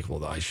then I'm like,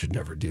 well, I should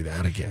never do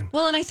that again.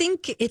 Well, and I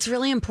think it's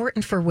really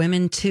important for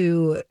women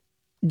to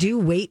do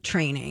weight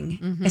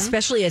training,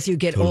 especially as you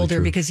get older,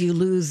 because you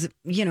lose,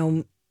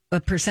 a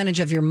percentage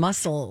of your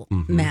muscle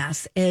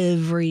mass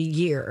every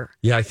year.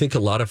 Yeah, I think a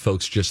lot of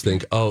folks just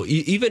think,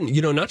 even,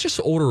 not just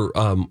older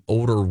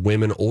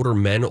women, older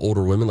men,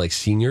 older women, like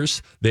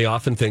seniors, they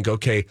often think,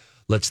 okay,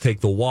 let's take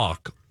the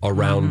walk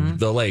around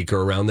the lake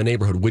or around the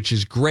neighborhood, which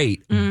is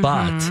great,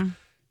 but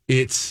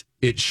it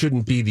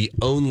shouldn't be the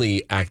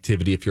only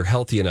activity. If you're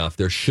healthy enough,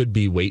 there should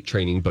be weight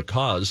training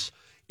because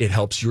it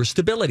helps your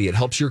stability. It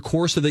helps your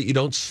core so that you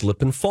don't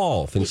slip and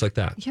fall, things like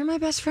that. You're my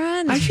best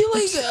friend. I feel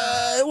like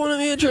I want to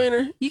be a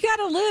trainer. You got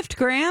to lift,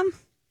 Graham.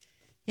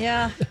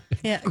 Yeah,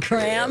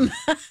 Graham.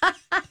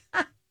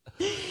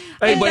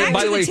 Hey,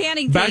 by the way,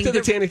 back to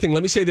the tanning thing.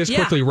 Let me say this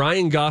quickly.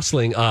 Ryan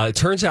Gosling, it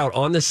turns out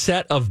on the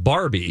set of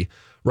Barbie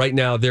right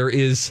now, there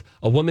is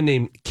a woman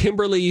named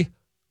Kimberly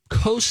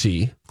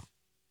Kosi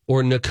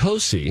or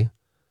Nkosi.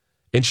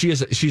 And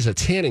she's a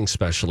tanning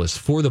specialist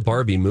for the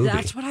Barbie movie.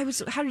 That's what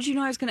how did you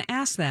know I was going to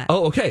ask that?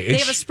 Oh, okay. They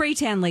have a spray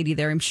tan lady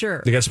there, I'm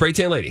sure. They got a spray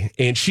tan lady.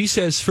 And she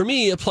says, for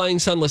me, applying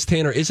Sunless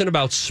Tanner isn't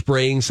about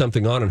spraying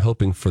something on and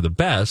hoping for the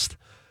best.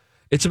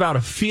 It's about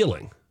a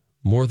feeling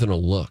more than a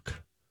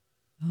look.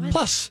 What?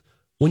 Plus,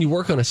 when you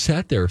work on a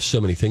set, there are so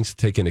many things to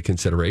take into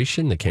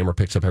consideration. The camera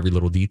picks up every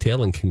little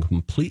detail and can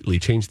completely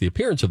change the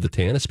appearance of the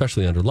tan,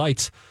 especially under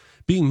lights.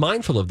 Being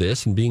mindful of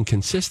this and being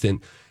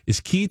consistent is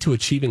key to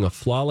achieving a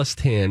flawless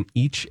tan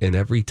each and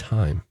every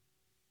time.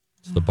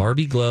 It's the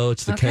Barbie glow,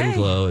 it's the Ken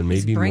glow, and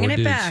maybe more dudes. Bringing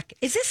it back.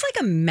 Is this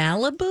like a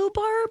Malibu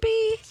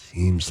Barbie?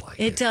 Seems like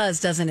it does,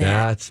 doesn't it?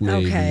 That's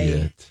maybe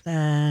it.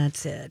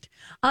 That's it.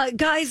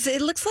 Guys,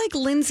 it looks like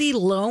Lindsay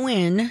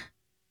Lohan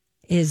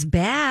is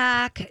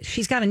back.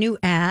 She's got a new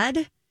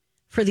ad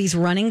for these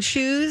running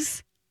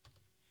shoes.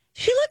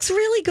 She looks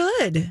really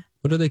good.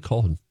 What are they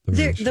called?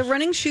 The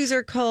running shoes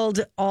are called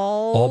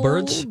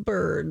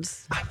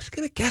Allbirds. I was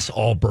going to guess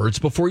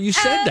Allbirds before you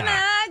said that. Oh,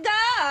 my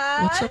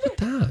God. What's up with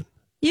that?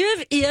 You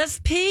have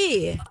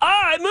ESP.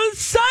 I'm a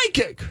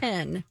psychic.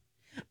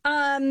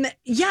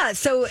 Yeah,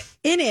 so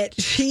in it,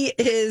 she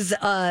is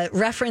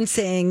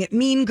referencing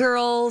Mean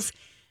Girls,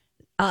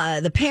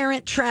 The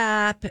Parent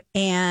Trap,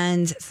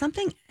 and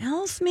something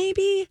else,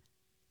 maybe.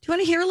 Do you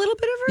want to hear a little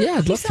bit of her? Yeah,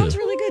 I'd love to. Sounds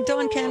really good.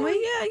 Dawn, can we?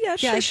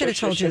 Yeah, I should have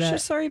told you that.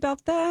 Sorry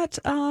about that.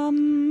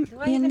 even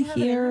In have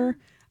it here.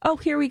 Oh,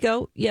 here we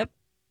go. Yep.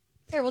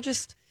 Here, we'll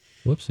just...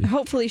 Whoopsie.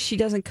 Hopefully she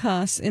doesn't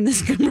cuss in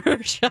this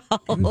commercial.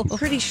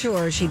 Pretty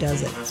sure she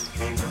does it.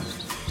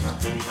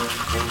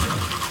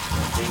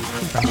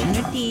 Brushing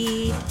her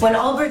teeth. When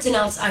Allbirds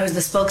announced I was the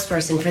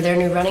spokesperson for their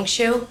new running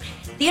shoe,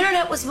 the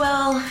internet was,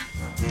 well...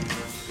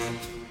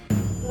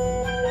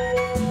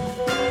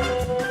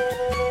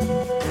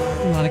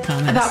 A lot of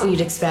comments. about what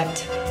you'd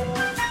expect.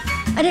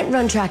 I didn't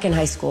run track in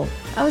high school.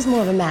 I was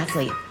more of a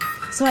mathlete.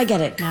 So I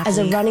get it. As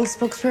a running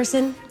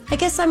spokesperson, I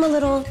guess I'm a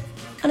little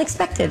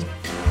unexpected.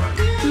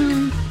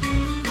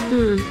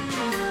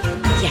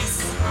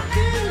 Yes.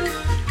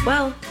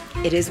 Well,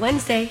 it is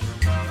Wednesday.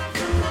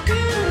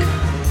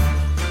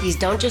 These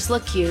don't just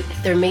look cute,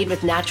 they're made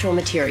with natural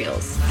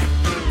materials.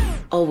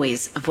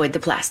 Always avoid the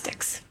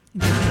plastics.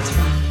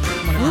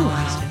 Ooh,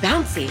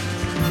 bouncy.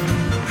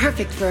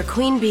 Perfect for a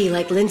queen bee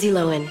like Lindsay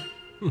Lohan.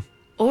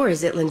 Or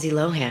is it Lindsay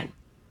Lohan?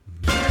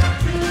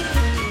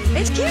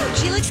 It's cute.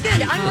 She looks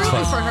good. I'm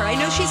rooting for her. I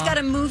know she's got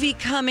a movie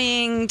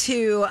coming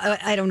to,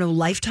 I don't know,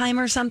 Lifetime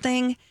or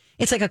something.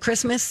 It's like a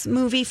Christmas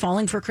movie,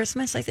 Falling for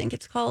Christmas, I think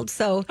it's called.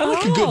 So I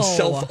like a good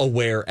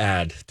self-aware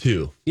ad,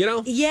 too. You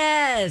know?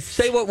 Yes.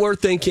 Say what we're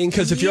thinking,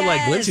 because if you're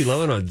like Lindsay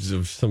Lohan on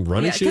some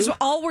running shoe. Because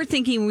all we're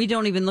thinking, we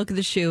don't even look at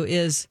the shoe,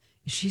 is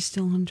she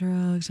still on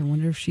drugs? I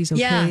wonder if she's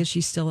okay. Yeah. Is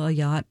she still a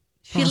yacht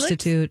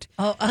prostitute?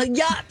 A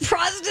yacht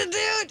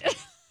prostitute.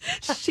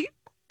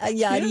 A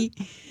yachty.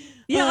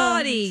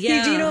 Yachty,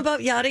 Steve, do you know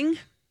about yachting?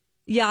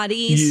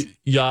 Yachties.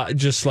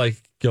 Just like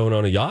going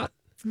on a yacht?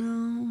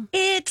 No.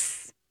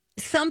 It's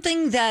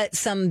something that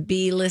some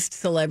B-list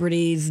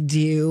celebrities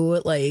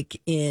do, like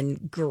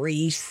in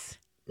Greece.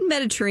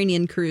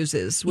 Mediterranean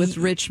cruises with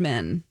rich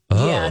men.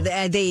 Oh.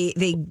 Yeah, they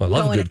I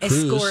love go a and good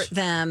cruise. escort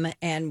them,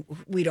 and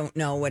we don't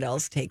know what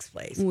else takes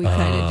place. We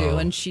kind of do,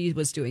 and she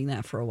was doing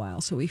that for a while,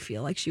 so we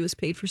feel like she was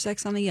paid for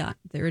sex on the yacht.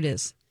 There it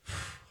is.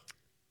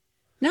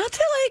 Not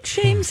to like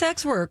shame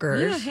sex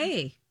workers. Yeah,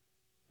 hey.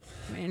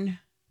 I mean,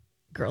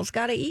 girls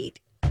got to eat.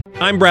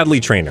 I'm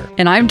Bradley Trainer.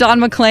 And I'm Don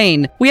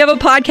McClain. We have a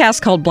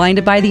podcast called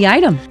Blinded by the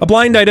Item. A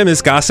blind item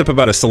is gossip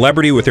about a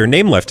celebrity with their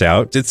name left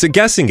out. It's a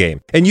guessing game,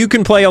 and you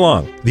can play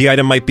along. The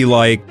item might be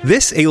like,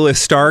 this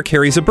A-list star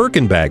carries a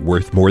Birkin bag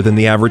worth more than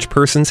the average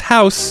person's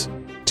house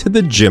to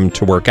the gym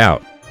to work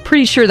out.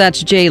 Pretty sure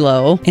that's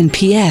J-Lo. And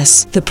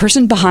P.S. the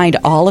person behind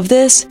all of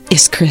this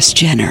is Kris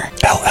Jenner,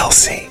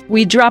 LLC.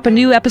 We drop a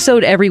new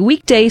episode every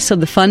weekday so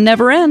the fun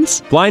never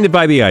ends. Blinded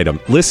by the Item.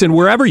 Listen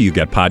wherever you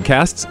get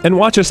podcasts and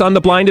watch us on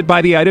the Blinded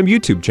by the Item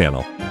YouTube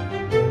channel.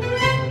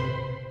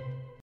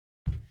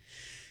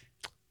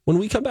 When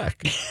we come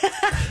back,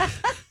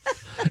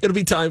 it'll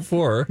be time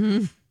for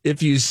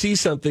If You See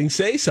Something,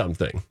 Say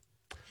Something.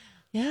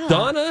 Yeah.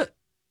 Donna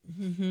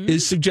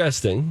is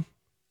suggesting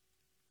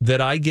that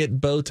I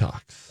get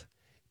Botox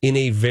in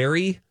a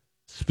very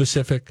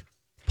specific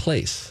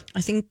place.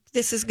 I think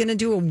this is going to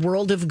do a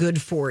world of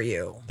good for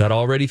you. That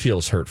already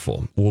feels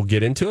hurtful. We'll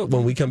get into it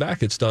when we come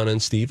back. It's Donna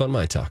and Steve on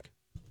My Talk.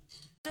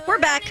 We're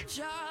back.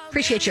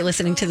 Appreciate you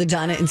listening to the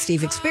Donna and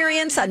Steve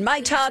Experience on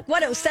My Talk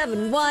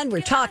 107.1,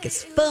 where talk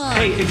is fun.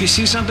 Hey, if you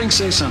see something,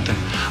 say something.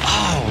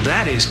 Oh,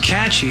 that is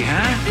catchy,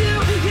 huh?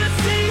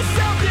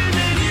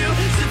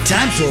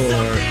 Time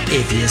for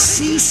If You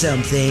See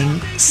Something,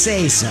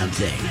 Say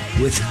Something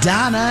with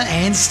Donna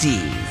and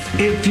Steve.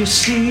 If you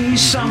see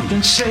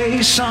something,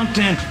 say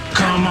something.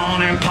 Come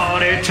on and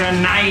party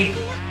tonight.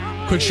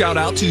 Quick shout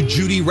out to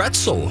Judy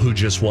Retzel, who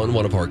just won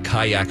one of our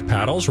kayak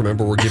paddles.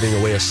 Remember, we're giving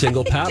away a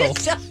single paddle.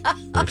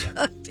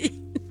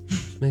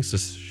 Makes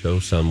this show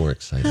sound more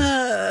exciting.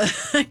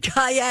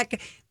 Kayak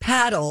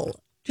paddle.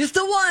 Just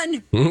the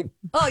one.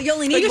 Oh, you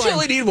only need one. You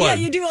only need one. Yeah,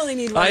 you do only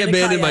need one. I in a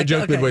abandoned my kayak.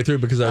 joke Okay. midway through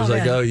because I was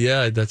like, man. oh,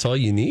 yeah, that's all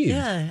you need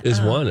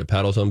is one. It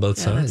paddles on both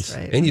sides. that's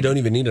right. And you don't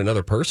even need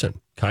another person.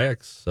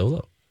 Kayak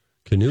solo.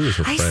 Canoe is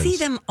for I friends. see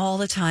them all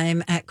the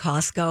time at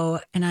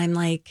Costco, and I'm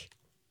like,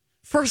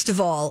 first of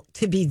all,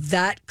 to be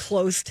that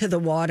close to the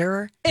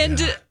water. And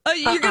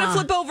you're going to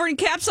flip over and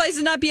capsize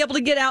and not be able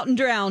to get out and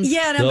drown.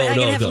 Yeah, and I'm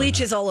going to have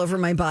leeches all over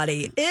my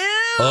body. Ew.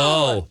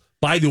 Oh,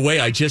 by the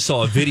way, I just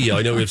saw a video.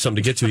 I know we have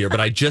something to get to here,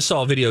 but I just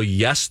saw a video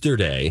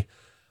yesterday.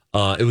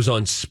 It was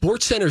on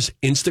SportsCenter's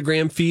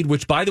Instagram feed,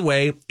 which, by the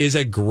way, is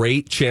a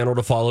great channel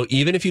to follow.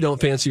 Even if you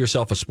don't fancy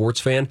yourself a sports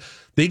fan,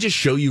 they just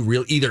show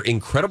you either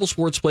incredible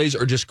sports plays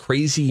or just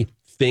crazy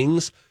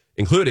things,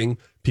 including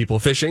people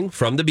fishing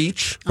from the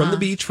beach, from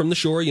the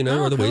shore,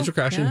 where the waves are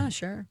crashing. Yeah,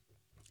 sure.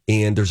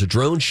 And there's a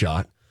drone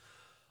shot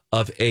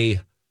of a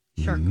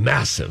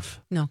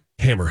massive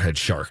hammerhead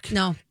shark.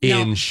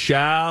 In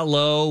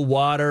shallow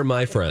water,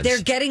 my friends.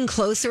 They're getting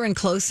closer and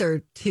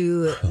closer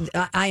to,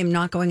 I am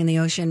not going in the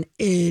ocean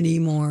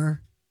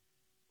anymore.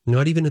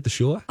 Not even at the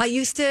shore? I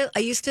used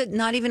to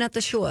not even at the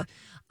shore.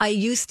 I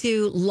used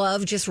to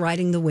love just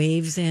riding the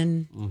waves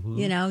in,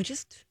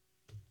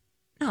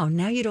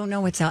 now you don't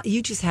know what's out.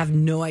 You just have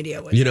no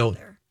idea what's out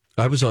there.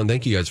 I was on,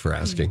 thank you guys for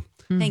asking.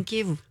 Thank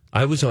you.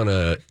 I was on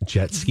a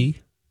jet ski.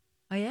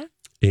 Oh, yeah?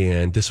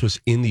 And this was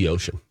in the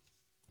ocean.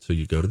 So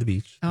you go to the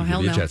beach. Oh, you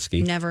hell get a no. jet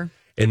ski. Never.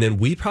 And then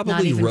we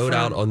probably even rode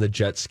out on the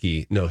jet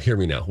ski. No, hear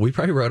me now. We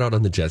probably rode out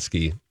on the jet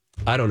ski,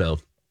 I don't know,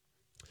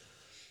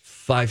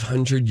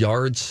 500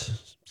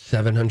 yards,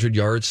 700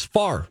 yards,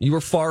 far. You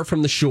were far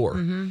from the shore.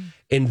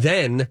 And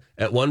then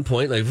at one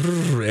point,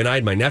 and I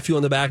had my nephew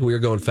on the back and we were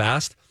going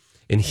fast.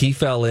 And he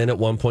fell in at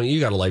one point. You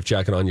got a life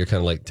jacket on. You're kind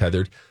of like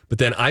tethered. But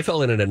then I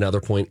fell in at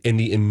another point. In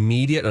the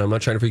immediate, and I'm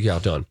not trying to freak you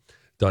out, Dawn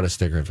has to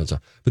take her headphones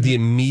off. But the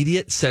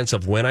immediate sense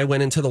of when I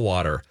went into the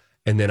water,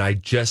 and then I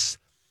just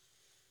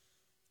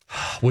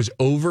was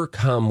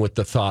overcome with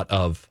the thought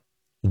of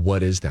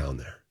what is down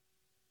there?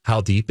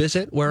 How deep is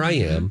it where I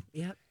am?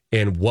 Yep.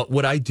 And what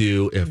would I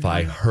do if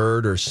I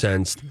heard or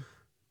sensed?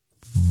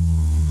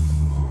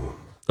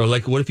 Or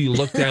like, what if you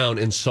looked down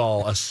and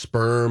saw a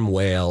sperm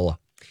whale?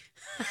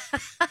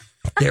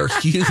 They're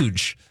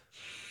huge.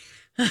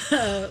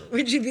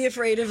 Would you be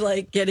afraid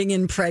of getting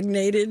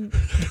impregnated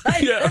by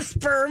a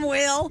sperm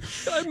whale?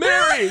 I'm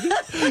married.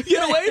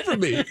 Get away from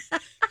me.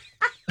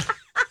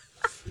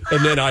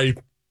 And then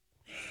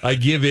I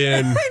give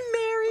in. I'm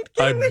married.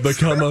 I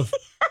become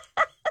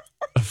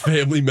a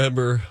family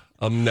member.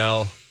 I'm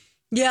now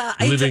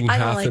living I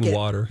don't half like in it.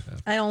 water.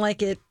 I don't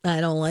like it.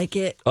 I don't like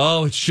it.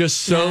 Oh, it's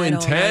just so I don't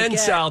like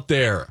intense it. out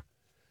there.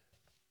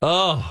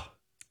 Oh.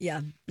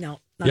 Yeah, no.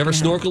 You ever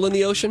snorkel in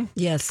the ocean?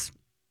 Yes.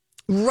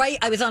 Right.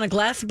 I was on a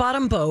glass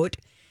bottom boat,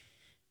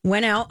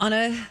 went out on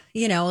a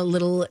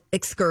little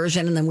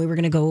excursion, and then we were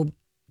going to go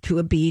to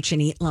a beach and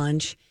eat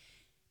lunch.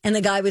 And the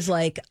guy was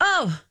like,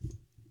 oh,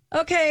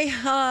 okay,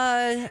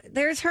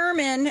 there's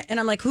Herman. And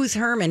I'm like, who's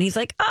Herman? He's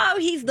like, oh,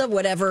 he's the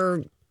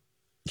whatever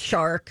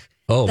shark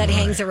that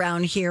hangs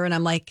around here. And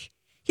I'm like,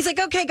 he's like,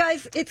 okay,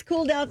 guys, it's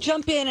cool now.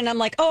 Jump in. And I'm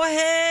like, oh,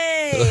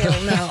 hey,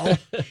 hell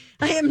no.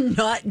 I am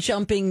not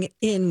jumping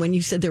in when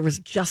you said there was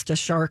just a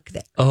shark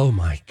there. Oh,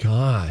 my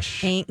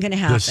gosh. Ain't going to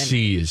happen. The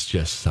sea is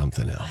just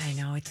something else. I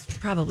know. It's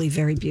probably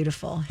very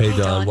beautiful. Hey,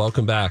 Dawn,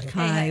 welcome back.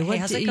 Hi. Hey, What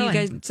how's it you going?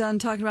 guys done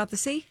talking about the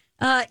sea?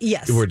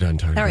 Yes. We're done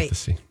talking All about right. the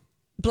sea.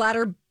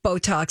 Bladder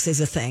Botox is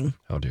a thing.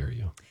 How dare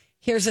you?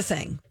 Here's the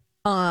thing.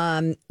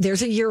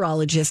 There's a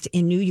urologist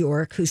in New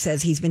York who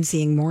says he's been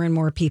seeing more and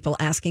more people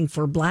asking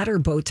for bladder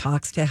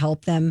Botox to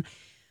help them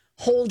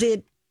hold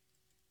it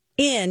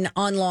in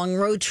on long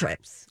road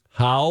trips.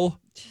 How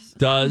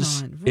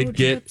does it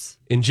get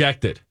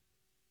injected?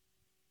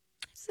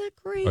 It's a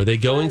great Are they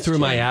going question. through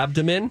my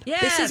abdomen?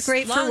 This is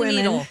great for long women.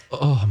 needle.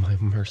 Oh, my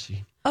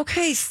mercy.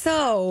 Okay,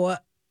 so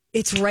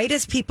it's right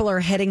as people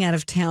are heading out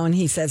of town.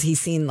 He says he's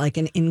seen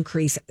an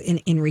increase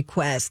in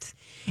requests.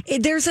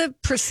 There's a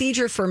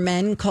procedure for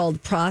men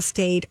called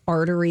prostate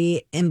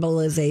artery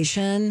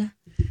embolization.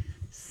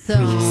 So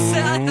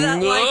Sound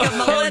that like a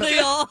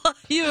millennial.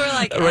 You were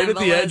like, Right at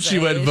the end, she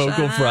went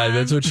vocal fry.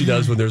 That's what she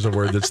does when there's a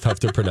word that's tough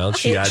to pronounce.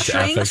 She it adds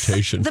shrinks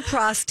affectation. the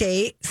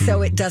prostate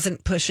so it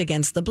doesn't push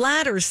against the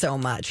bladder so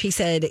much. He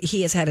said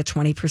he has had a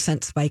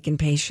 20% spike in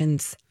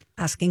patients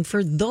asking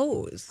for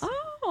those.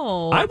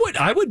 Oh.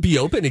 I would be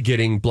open to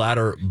getting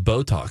bladder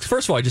Botox.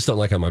 First of all, I just don't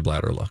like how my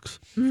bladder looks.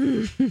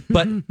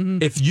 But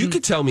if you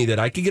could tell me that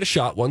I could get a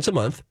shot once a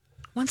month.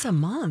 Once a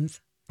month?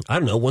 I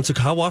don't know.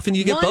 How often do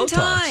you get One Botox?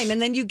 time, and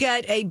then you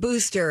get a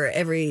booster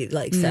every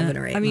 7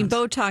 or 8 I mean,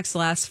 months. Botox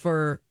lasts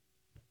for,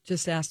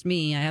 just ask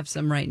me. I have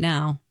some right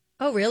now.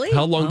 Oh, really?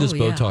 How long does Oh,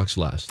 yeah. Botox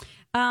last?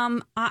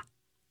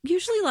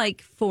 Usually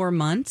 4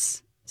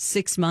 months,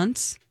 6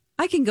 months.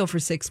 I can go for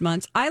 6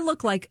 months. I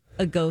look like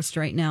a ghost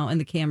right now in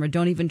the camera.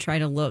 Don't even try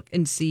to look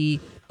and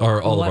see All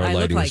what of our I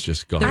look lighting like. is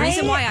just gone. The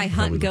reason why I How we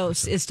hunt look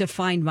ghosts is to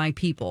find my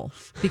people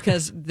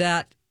because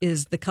that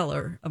is the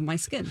color of my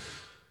skin.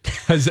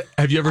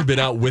 Have you ever been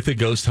out with a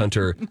ghost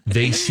hunter?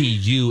 They see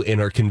you and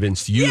are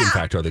convinced you, in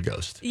fact, are the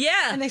ghost.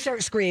 Yeah. And they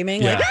start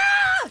screaming Yeah. like,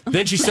 ah!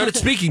 Then she started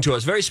speaking to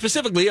us very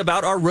specifically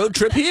about our road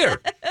trip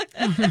here.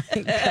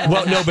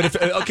 Well, no, but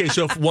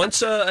if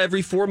once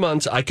every 4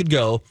 months I could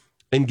go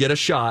and get a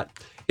shot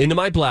into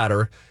my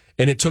bladder,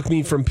 and it took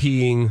me from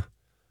peeing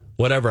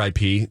whatever I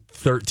pee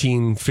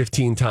 13,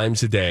 15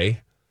 times a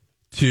day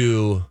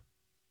to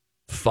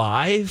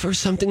 5 or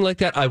something like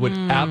that, I would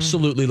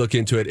absolutely look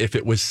into it if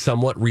it was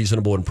somewhat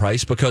reasonable in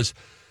price, because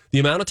the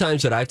amount of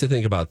times that I have to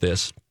think about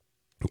this,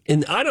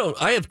 and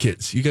I have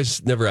kids. You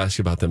guys never ask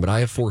about them, but I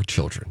have 4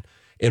 children,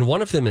 and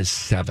one of them is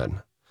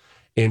 7,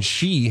 and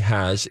she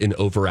has an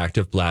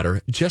overactive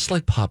bladder, just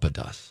like Papa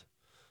does.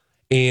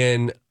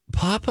 And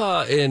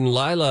Papa and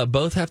Lila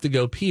both have to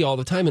go pee all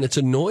the time, and it's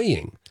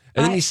annoying.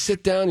 And then you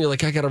sit down, you're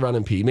like, I got to run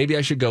and pee. Maybe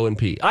I should go and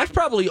pee. I've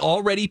probably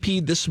already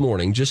peed this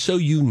morning, just so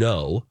you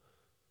know,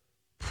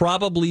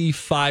 probably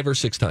 5 or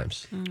 6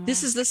 times.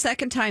 This is the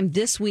second time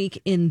this week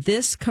in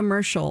this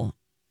commercial,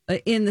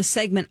 in the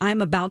segment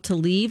I'm about to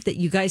leave, that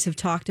you guys have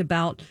talked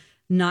about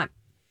not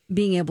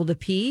being able to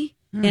pee.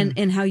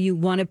 and how you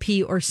want to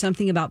pee or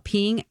something about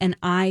peeing, and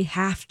I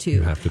have to.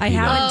 You have to I pee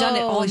haven't now. done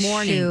it all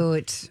morning.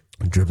 Shoot.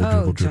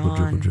 Dribble.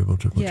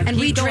 Yeah. And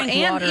we drank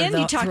water, and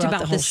you talked throughout about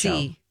the the whole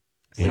sea.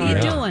 What are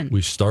you doing?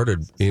 We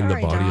started in the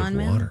Sorry, body Dawn, of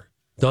man. water.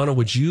 Donna,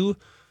 would you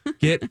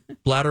get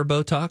bladder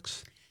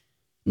Botox?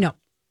 No.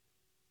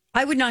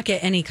 I would not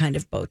get any kind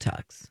of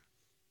Botox.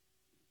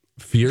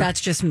 Fear?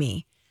 That's just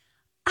me.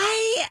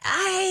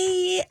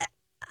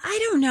 I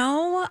don't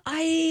know.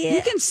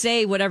 You can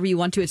say whatever you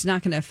want to. It's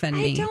not going to offend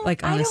me.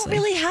 Like, honestly. I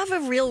don't really have a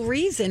real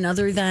reason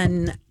other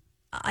than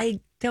I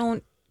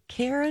don't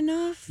care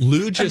enough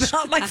Lou just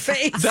about my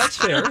face. That's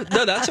fair.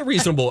 No, that's a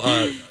reasonable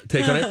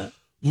take on it.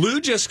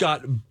 Lou just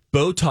got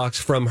Botox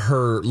from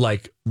her,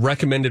 like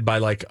recommended by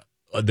like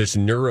this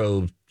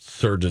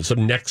neurosurgeon,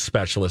 some neck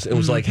specialist. It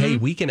was like, hey,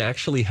 we can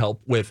actually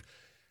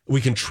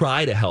we can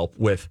try to help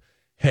with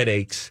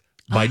headaches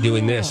by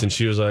doing this. And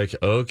she was like,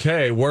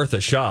 okay, worth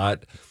a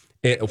shot.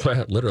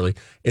 Literally.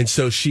 And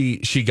so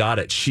she got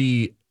it.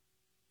 She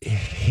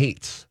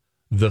hates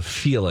the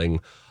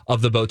feeling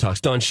of the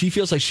Botox. Dawn, she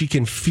feels like she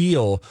can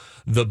feel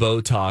the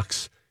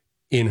Botox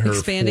in her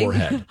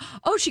forehead.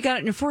 Oh, she got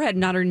it in her forehead,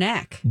 not her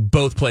neck.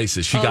 Both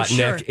places. She got sure.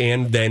 neck,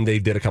 and then they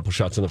did a couple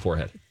shots in the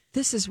forehead.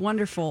 This is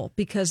wonderful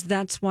because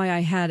that's why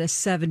I had a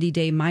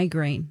 70-day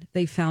migraine.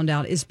 They found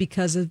out is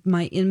because of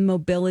my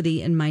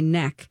immobility in my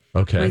neck.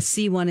 Okay. My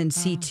C1 and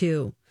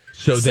C2.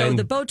 So then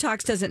the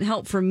Botox doesn't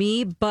help for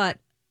me, but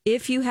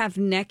if you have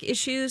neck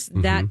issues,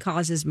 that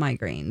causes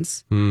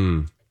migraines.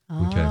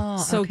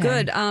 Okay. So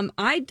good.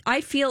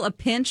 I feel a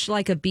pinch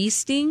like a bee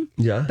sting.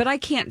 Yeah. But I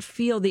can't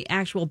feel the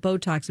actual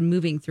Botox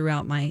moving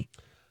throughout my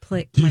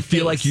Do you my feel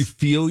face. like you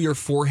feel your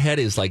forehead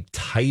is like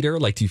tighter?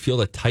 Like, do you feel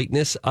the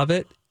tightness of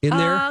it in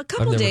there? A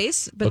couple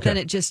days, but then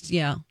it just,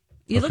 You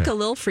look a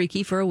little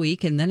freaky for a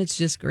week, and then it's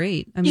just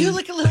great. I mean, You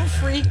look a little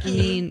freaky.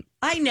 I mean,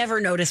 I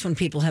never notice when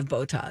people have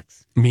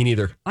Botox. Me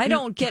neither. I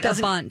don't get a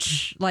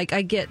bunch. Like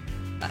I get,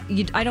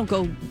 I don't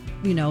go,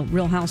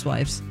 Real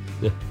Housewives.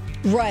 Yeah.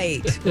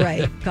 Right.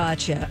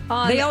 Gotcha.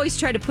 They always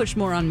try to push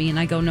more on me, and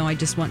I go, no, I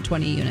just want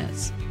 20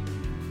 units.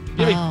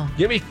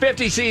 Give me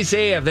 50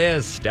 cc of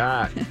this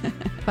stock.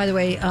 By the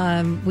way,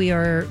 we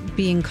are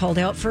being called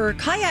out for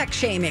kayak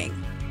shaming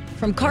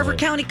from Carver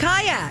County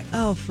Kayak.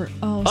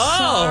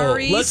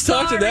 Sorry. Let's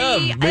talk to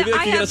them. Maybe they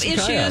I can get have us some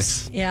issues.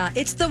 kayaks. Yeah,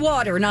 it's the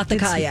water, not the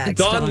kayaks.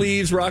 Dawn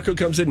leaves. Rocco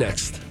comes in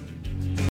next.